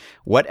 8.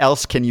 What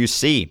else can you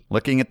see?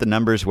 Looking at the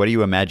numbers, what do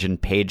you imagine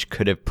Paige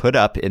could have put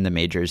up in the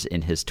majors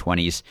in his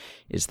 20s?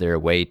 Is there a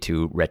way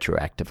to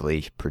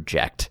retroactively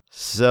project?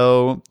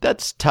 So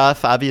that's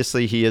tough.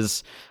 Obviously, he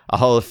is a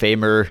Hall of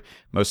Famer,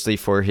 mostly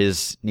for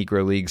his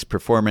Negro Leagues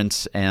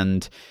performance.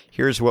 And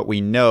here's what we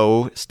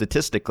know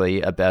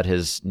statistically about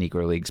his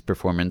Negro Leagues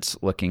performance,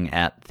 looking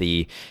at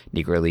the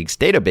Negro Leagues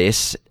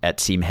database at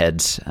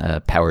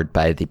Seamheads, powered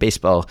by the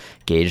Baseball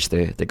Gauge,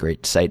 the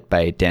great site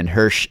by Dan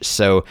Hirsch.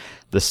 So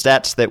the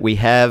stats that we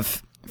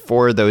have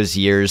for those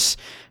years,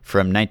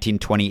 from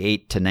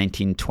 1928 to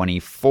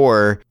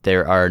 1924,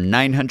 there are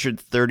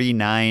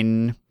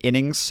 939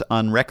 innings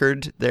on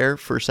record there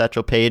for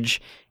Satchel Paige,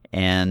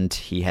 and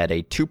he had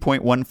a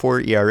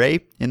 2.14 ERA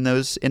in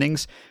those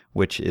innings,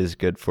 which is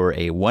good for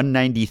a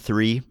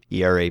 193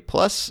 ERA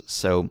plus.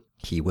 So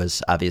he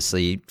was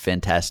obviously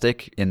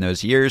fantastic in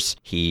those years.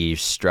 He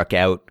struck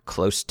out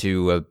close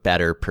to a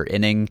batter per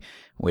inning,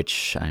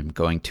 which I'm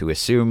going to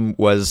assume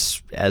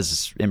was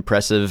as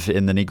impressive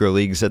in the Negro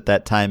Leagues at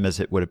that time as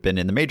it would have been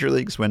in the major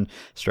leagues when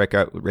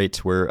strikeout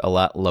rates were a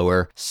lot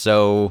lower.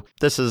 So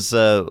this is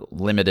a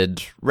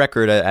limited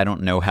record. I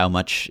don't know how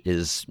much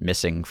is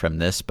missing from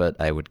this, but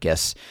I would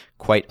guess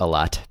quite a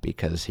lot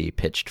because he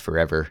pitched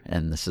forever,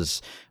 and this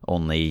is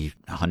only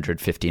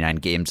 159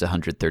 games,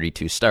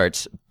 132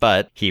 starts,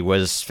 but he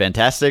was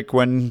fantastic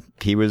when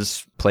he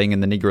was playing in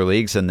the Negro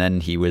Leagues, and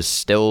then he was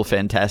still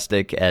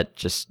fantastic at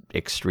just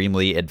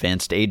extremely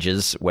advanced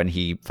ages when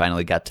he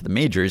finally got to the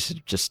majors,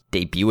 just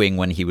debuting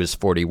when he was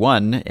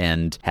 41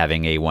 and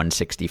having a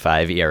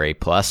 165 ERA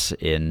plus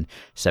in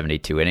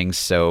 72 innings.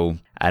 So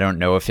I don't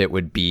know if it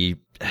would be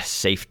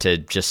safe to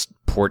just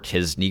port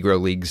his Negro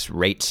Leagues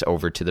rates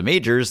over to the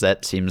majors.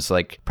 That seems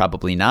like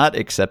probably not,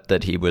 except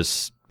that he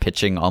was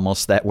pitching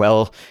almost that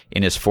well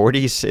in his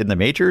 40s in the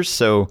majors.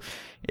 So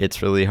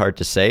it's really hard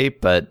to say.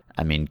 But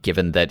I mean,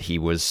 given that he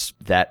was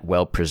that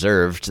well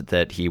preserved,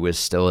 that he was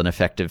still an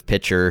effective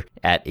pitcher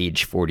at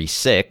age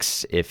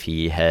 46, if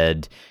he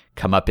had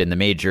come up in the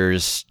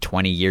majors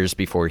 20 years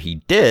before he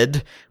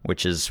did,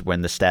 which is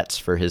when the stats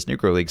for his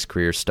Negro Leagues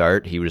career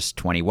start, he was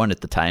 21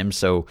 at the time.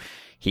 So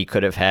he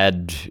could have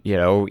had,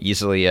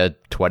 easily a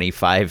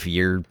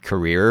 25-year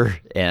career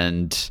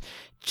and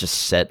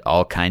just set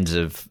all kinds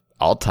of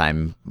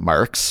all-time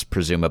marks,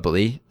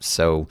 presumably.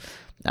 So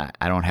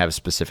I don't have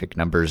specific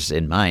numbers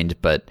in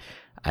mind, but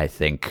I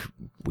think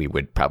we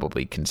would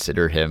probably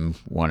consider him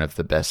one of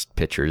the best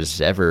pitchers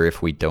ever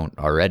if we don't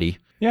already.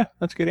 Yeah,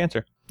 that's a good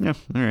answer. Yeah,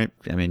 all right.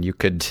 I mean, you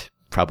could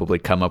probably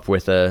come up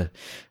with a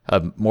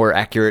more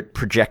accurate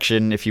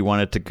projection if you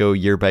wanted to go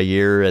year by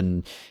year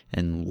and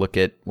look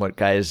at what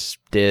guys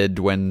did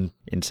when,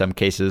 in some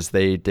cases,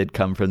 they did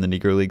come from the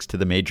Negro Leagues to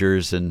the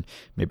majors, and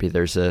maybe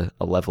there's a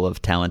level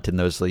of talent in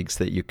those leagues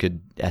that you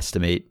could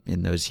estimate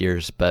in those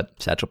years. But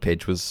Satchel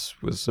Paige was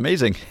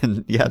amazing.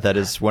 And yeah, that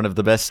is one of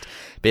the best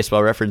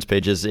baseball reference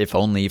pages, if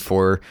only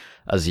for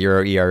a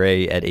 0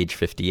 ERA at age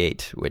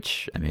 58,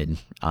 which, I mean,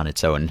 on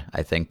its own,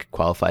 I think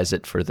qualifies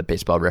it for the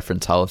Baseball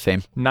Reference Hall of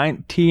Fame.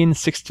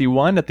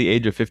 1961, at the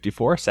age of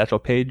 54, Satchel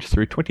Paige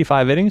threw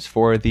 25 innings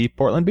for the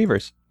Portland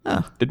Beavers.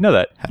 Oh, didn't know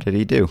that. How did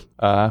he do?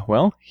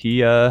 Well,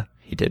 he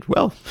did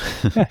well.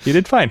 Yeah, he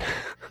did fine.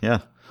 Yeah.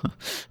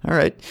 All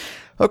right.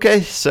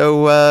 Okay,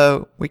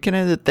 so we can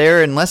end it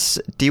there.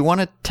 Do you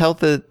want to tell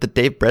the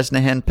Dave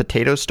Bresnahan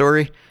potato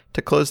story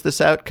to close this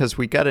out? Because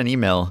we got an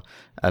email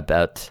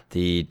about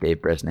the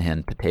Dave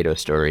Bresnahan potato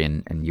story,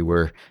 and you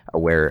were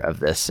aware of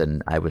this,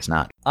 and I was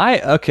not.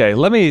 Okay,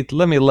 let me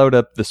load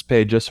up this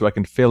page just so I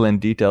can fill in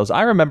details.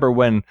 I remember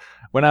when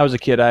I was a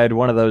kid, I had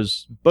one of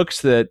those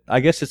books that I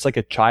guess it's like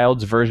a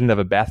child's version of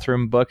a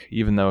bathroom book,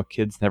 even though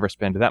kids never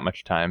spend that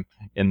much time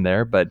in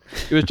there. But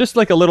it was just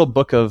like a little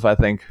book of, I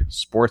think,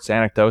 sports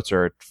anecdotes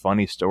or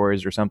funny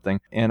stories or something.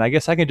 And I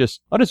guess I'll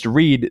just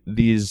read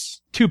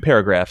these 2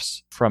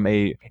 paragraphs from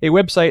a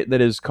website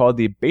that is called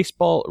the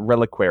Baseball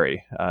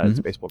Reliquary. It's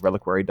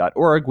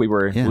baseballreliquary.org. We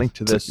were linked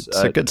to this. It's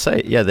a good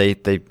site. Yeah,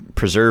 they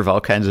preserve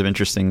all kinds of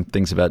interesting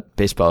things about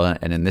baseball,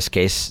 and in this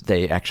case,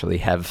 they actually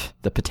have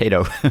the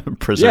potato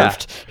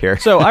preserved here.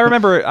 So I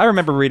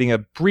remember reading a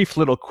brief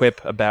little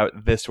quip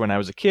about this when I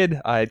was a kid.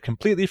 I had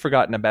completely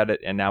forgotten about it,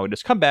 and now it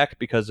has come back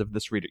because of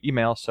this reader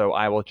email. So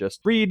I will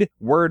just read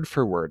word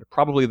for word.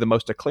 Probably the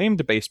most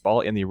acclaimed baseball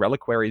in the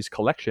Reliquary's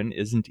collection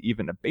isn't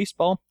even a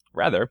baseball.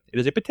 Rather, it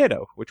is a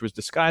potato, which was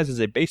disguised as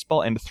a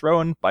baseball and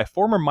thrown by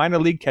former minor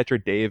league catcher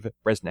Dave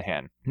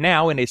Bresnahan.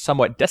 Now, in a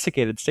somewhat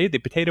desiccated state, the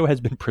potato has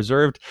been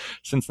preserved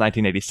since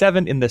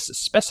 1987 in this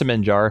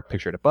specimen jar,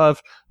 pictured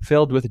above,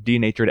 filled with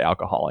denatured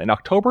alcohol. In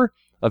October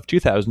of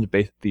 2000,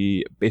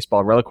 the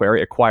Baseball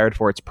Reliquary acquired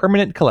for its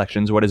permanent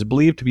collections what is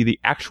believed to be the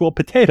actual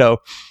potato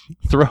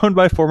thrown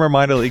by former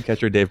minor league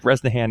catcher Dave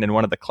Bresnahan in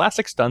one of the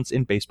classic stunts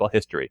in baseball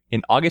history.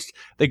 In August,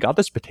 they got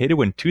this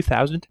potato in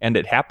 2000, and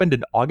it happened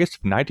in August of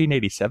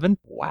 1987?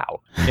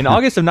 Wow. In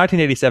August of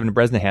 1987,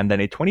 Bresnahan,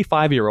 then a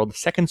 25-year-old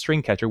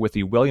second-string catcher with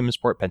the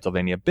Williamsport,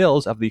 Pennsylvania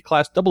Bills of the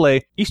Class AA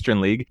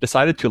Eastern League,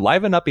 decided to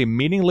liven up a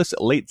meaningless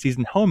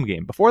late-season home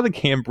game. Before the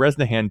game,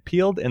 Bresnahan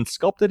peeled and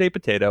sculpted a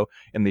potato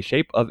in the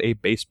shape of a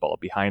baseball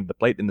behind the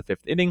plate in the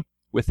 5th inning.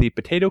 With the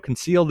potato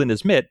concealed in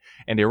his mitt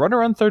and a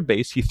runner on third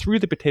base, he threw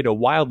the potato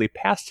wildly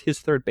past his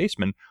third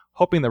baseman,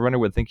 hoping the runner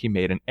would think he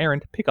made an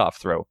errant pickoff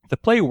throw. The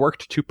play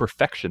worked to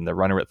perfection. The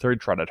runner at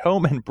third trotted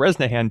home, and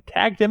Bresnahan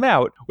tagged him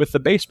out with the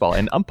baseball.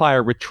 An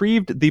umpire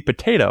retrieved the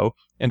potato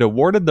and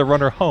awarded the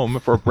runner home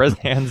for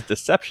Bresnahan's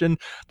deception.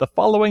 The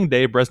following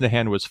day,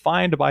 Bresnahan was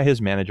fined by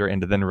his manager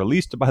and then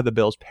released by the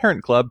Bills'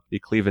 parent club, the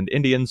Cleveland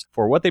Indians,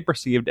 for what they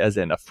perceived as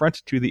an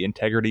affront to the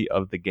integrity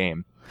of the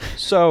game.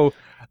 So,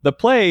 the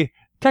play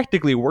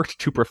technically worked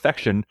to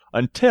perfection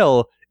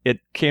until it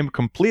came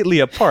completely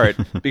apart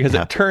because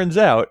it turns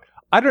out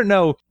I don't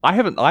know. I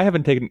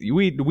haven't taken.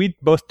 We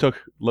both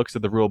took looks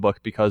at the rule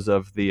book because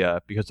of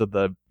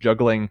the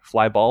juggling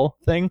fly ball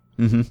thing.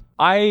 Mm-hmm.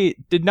 I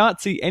did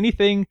not see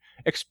anything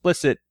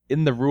explicit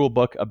in the rule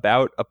book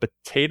about a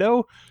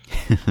potato,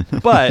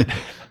 but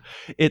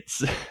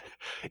it's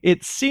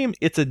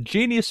a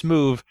genius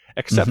move,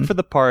 except for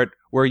the part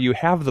where you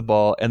have the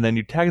ball and then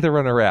you tag the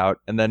runner out,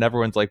 and then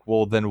everyone's like,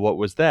 well, then what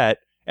was that?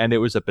 And it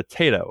was a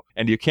potato,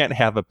 and you can't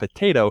have a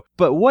potato.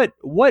 But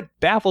what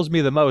baffles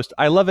me the most,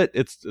 I love it.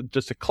 It's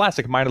just a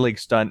classic minor league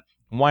stunt.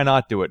 Why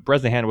not do it?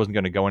 Bresnahan wasn't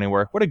going to go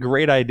anywhere. What a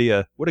great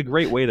idea. What a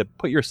great way to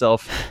put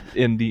yourself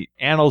in the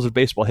annals of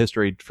baseball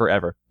history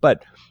forever.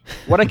 But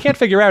what I can't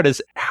figure out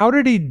is what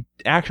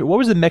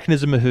was the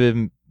mechanism of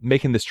him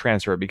making this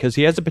transfer? Because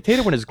he has a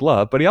potato in his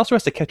glove, but he also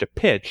has to catch a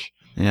pitch.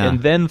 Yeah.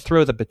 And then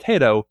throw the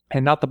potato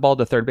and not the ball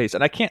to third base.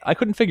 And I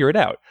couldn't figure it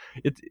out.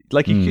 It's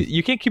like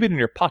you can't keep it in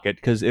your pocket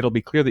because it'll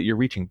be clear that you're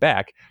reaching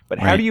back. But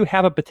how do you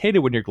have a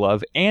potato in your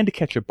glove and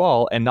catch a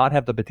ball and not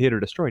have the potato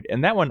destroyed?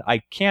 And that one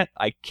I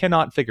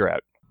cannot figure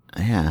out.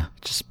 Yeah,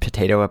 just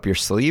potato up your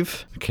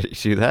sleeve. Could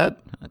you do that?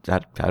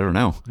 I don't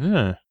know.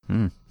 Yeah.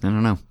 I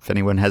don't know. If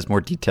anyone has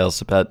more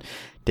details about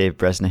Dave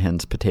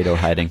Bresnahan's potato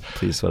hiding,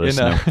 please let us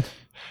know.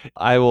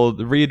 I will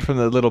read from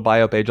the little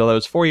bio page. Although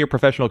his 4-year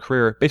professional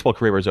baseball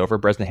career was over,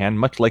 Bresnahan,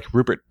 much like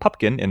Rupert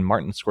Pupkin in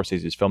Martin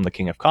Scorsese's film The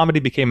King of Comedy,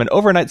 became an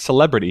overnight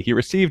celebrity. He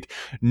received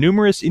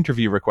numerous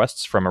interview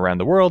requests from around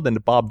the world,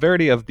 and Bob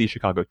Verdi of the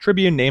Chicago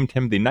Tribune named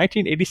him the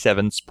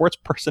 1987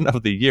 Sportsperson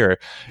of the Year.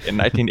 In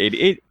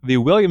 1988, the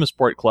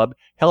Williamsport Club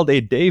held a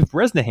Dave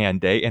Bresnahan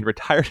Day and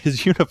retired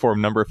his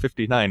uniform number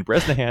 59.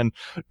 Bresnahan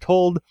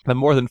told the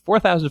more than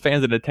 4,000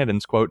 fans in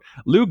attendance, quote,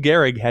 Lou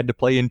Gehrig had to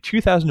play in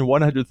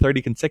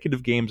 2,130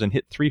 consecutive games and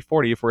hit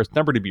 340 for his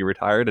number to be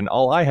retired, and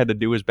all I had to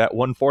do was bat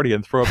 140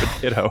 and throw a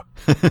potato.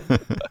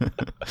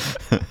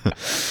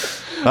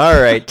 All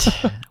right.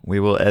 We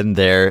will end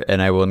there, and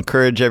I will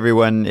encourage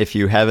everyone, if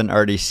you haven't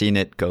already seen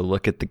it, go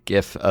look at the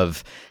GIF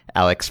of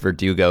Alex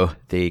Verdugo,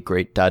 the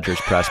great Dodgers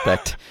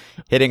prospect,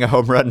 hitting a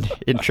home run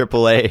in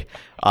AAA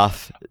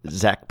off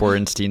Zach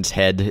Borenstein's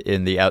head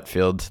in the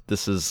outfield.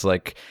 This is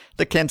like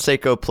the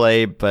Canseco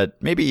play, but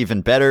maybe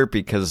even better,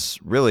 because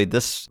really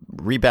this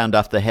rebound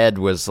off the head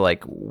was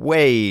like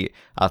way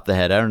off the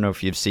head. I don't know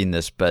if you've seen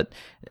this, but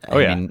I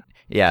mean,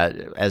 yeah,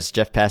 as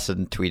Jeff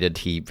Passan tweeted,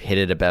 he hit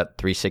it about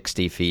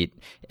 360 feet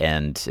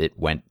and it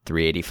went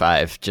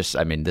 385.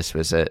 This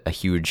was a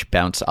huge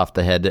bounce off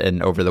the head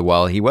and over the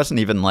wall. He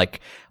wasn't even like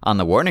on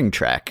the warning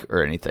track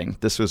or anything.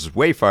 This was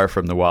way far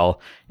from the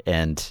wall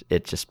and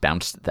it just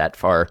bounced that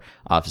far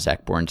off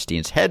Zach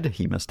Borenstein's head.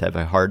 He must have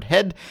a hard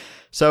head.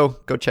 So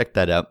go check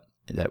that out.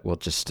 That will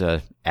just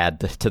add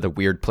to the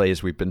weird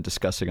plays we've been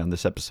discussing on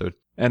this episode.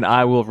 And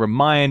I will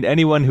remind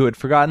anyone who had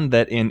forgotten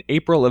that in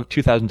April of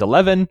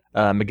 2011,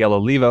 Miguel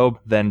Olivo,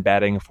 then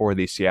batting for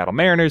the Seattle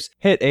Mariners,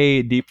 hit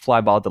a deep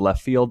fly ball to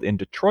left field in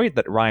Detroit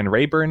that Ryan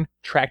Rayburn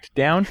tracked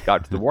down,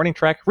 got to the warning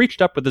track,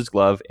 reached up with his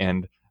glove,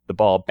 and the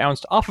ball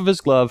bounced off of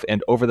his glove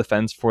and over the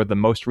fence for the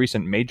most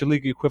recent Major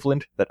League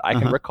equivalent that I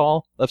can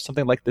recall of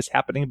something like this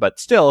happening. But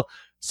still,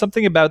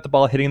 something about the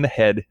ball hitting the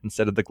head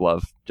instead of the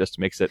glove just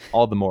makes it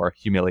all the more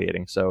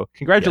humiliating. So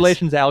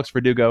congratulations, Alex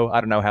Verdugo.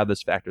 I don't know how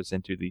this factors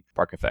into the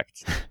park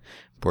effects.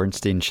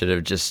 Borenstein should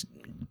have just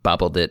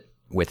bobbled it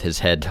with his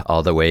head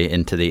all the way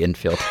into the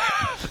infield.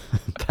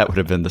 That would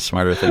have been the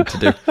smarter thing to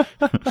do.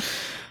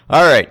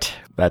 All right.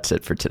 That's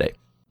it for today.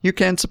 You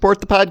can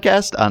support the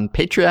podcast on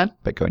Patreon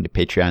by going to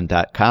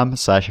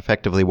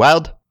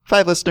patreon.com/effectivelywild.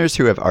 5 listeners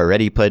who have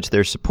already pledged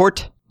their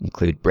support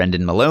include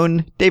Brendan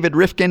Malone, David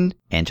Rifkin,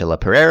 Angela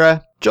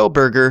Pereira, Joel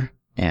Berger,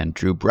 and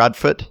Drew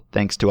Broadfoot.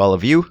 Thanks to all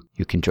of you.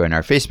 You can join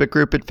our Facebook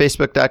group at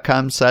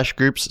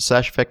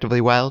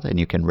facebook.com/groups/effectivelywild, and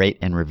you can rate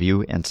and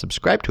review and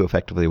subscribe to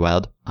Effectively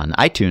Wild on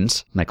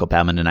iTunes. Michael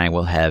Bauman and I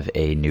will have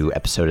a new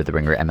episode of the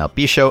Ringer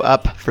MLB Show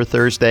up for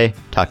Thursday,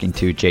 talking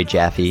to Jay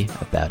Jaffe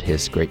about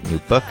his great new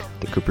book,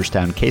 The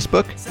Cooperstown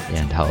Casebook,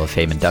 and Hall of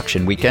Fame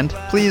induction weekend.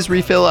 Please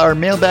refill our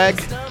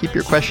mailbag. Keep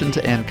your questions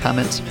and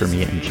comments for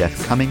me and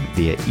Jeff coming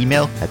via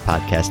email at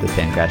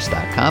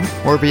podcast@fangraphs.com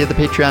or via the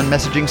Patreon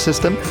messaging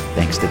system.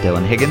 Thanks to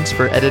Dylan Higgins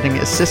for editing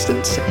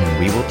assistance, and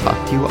we will talk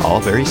to you all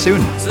very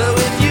soon. So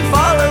if you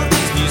follow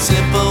these few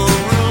simple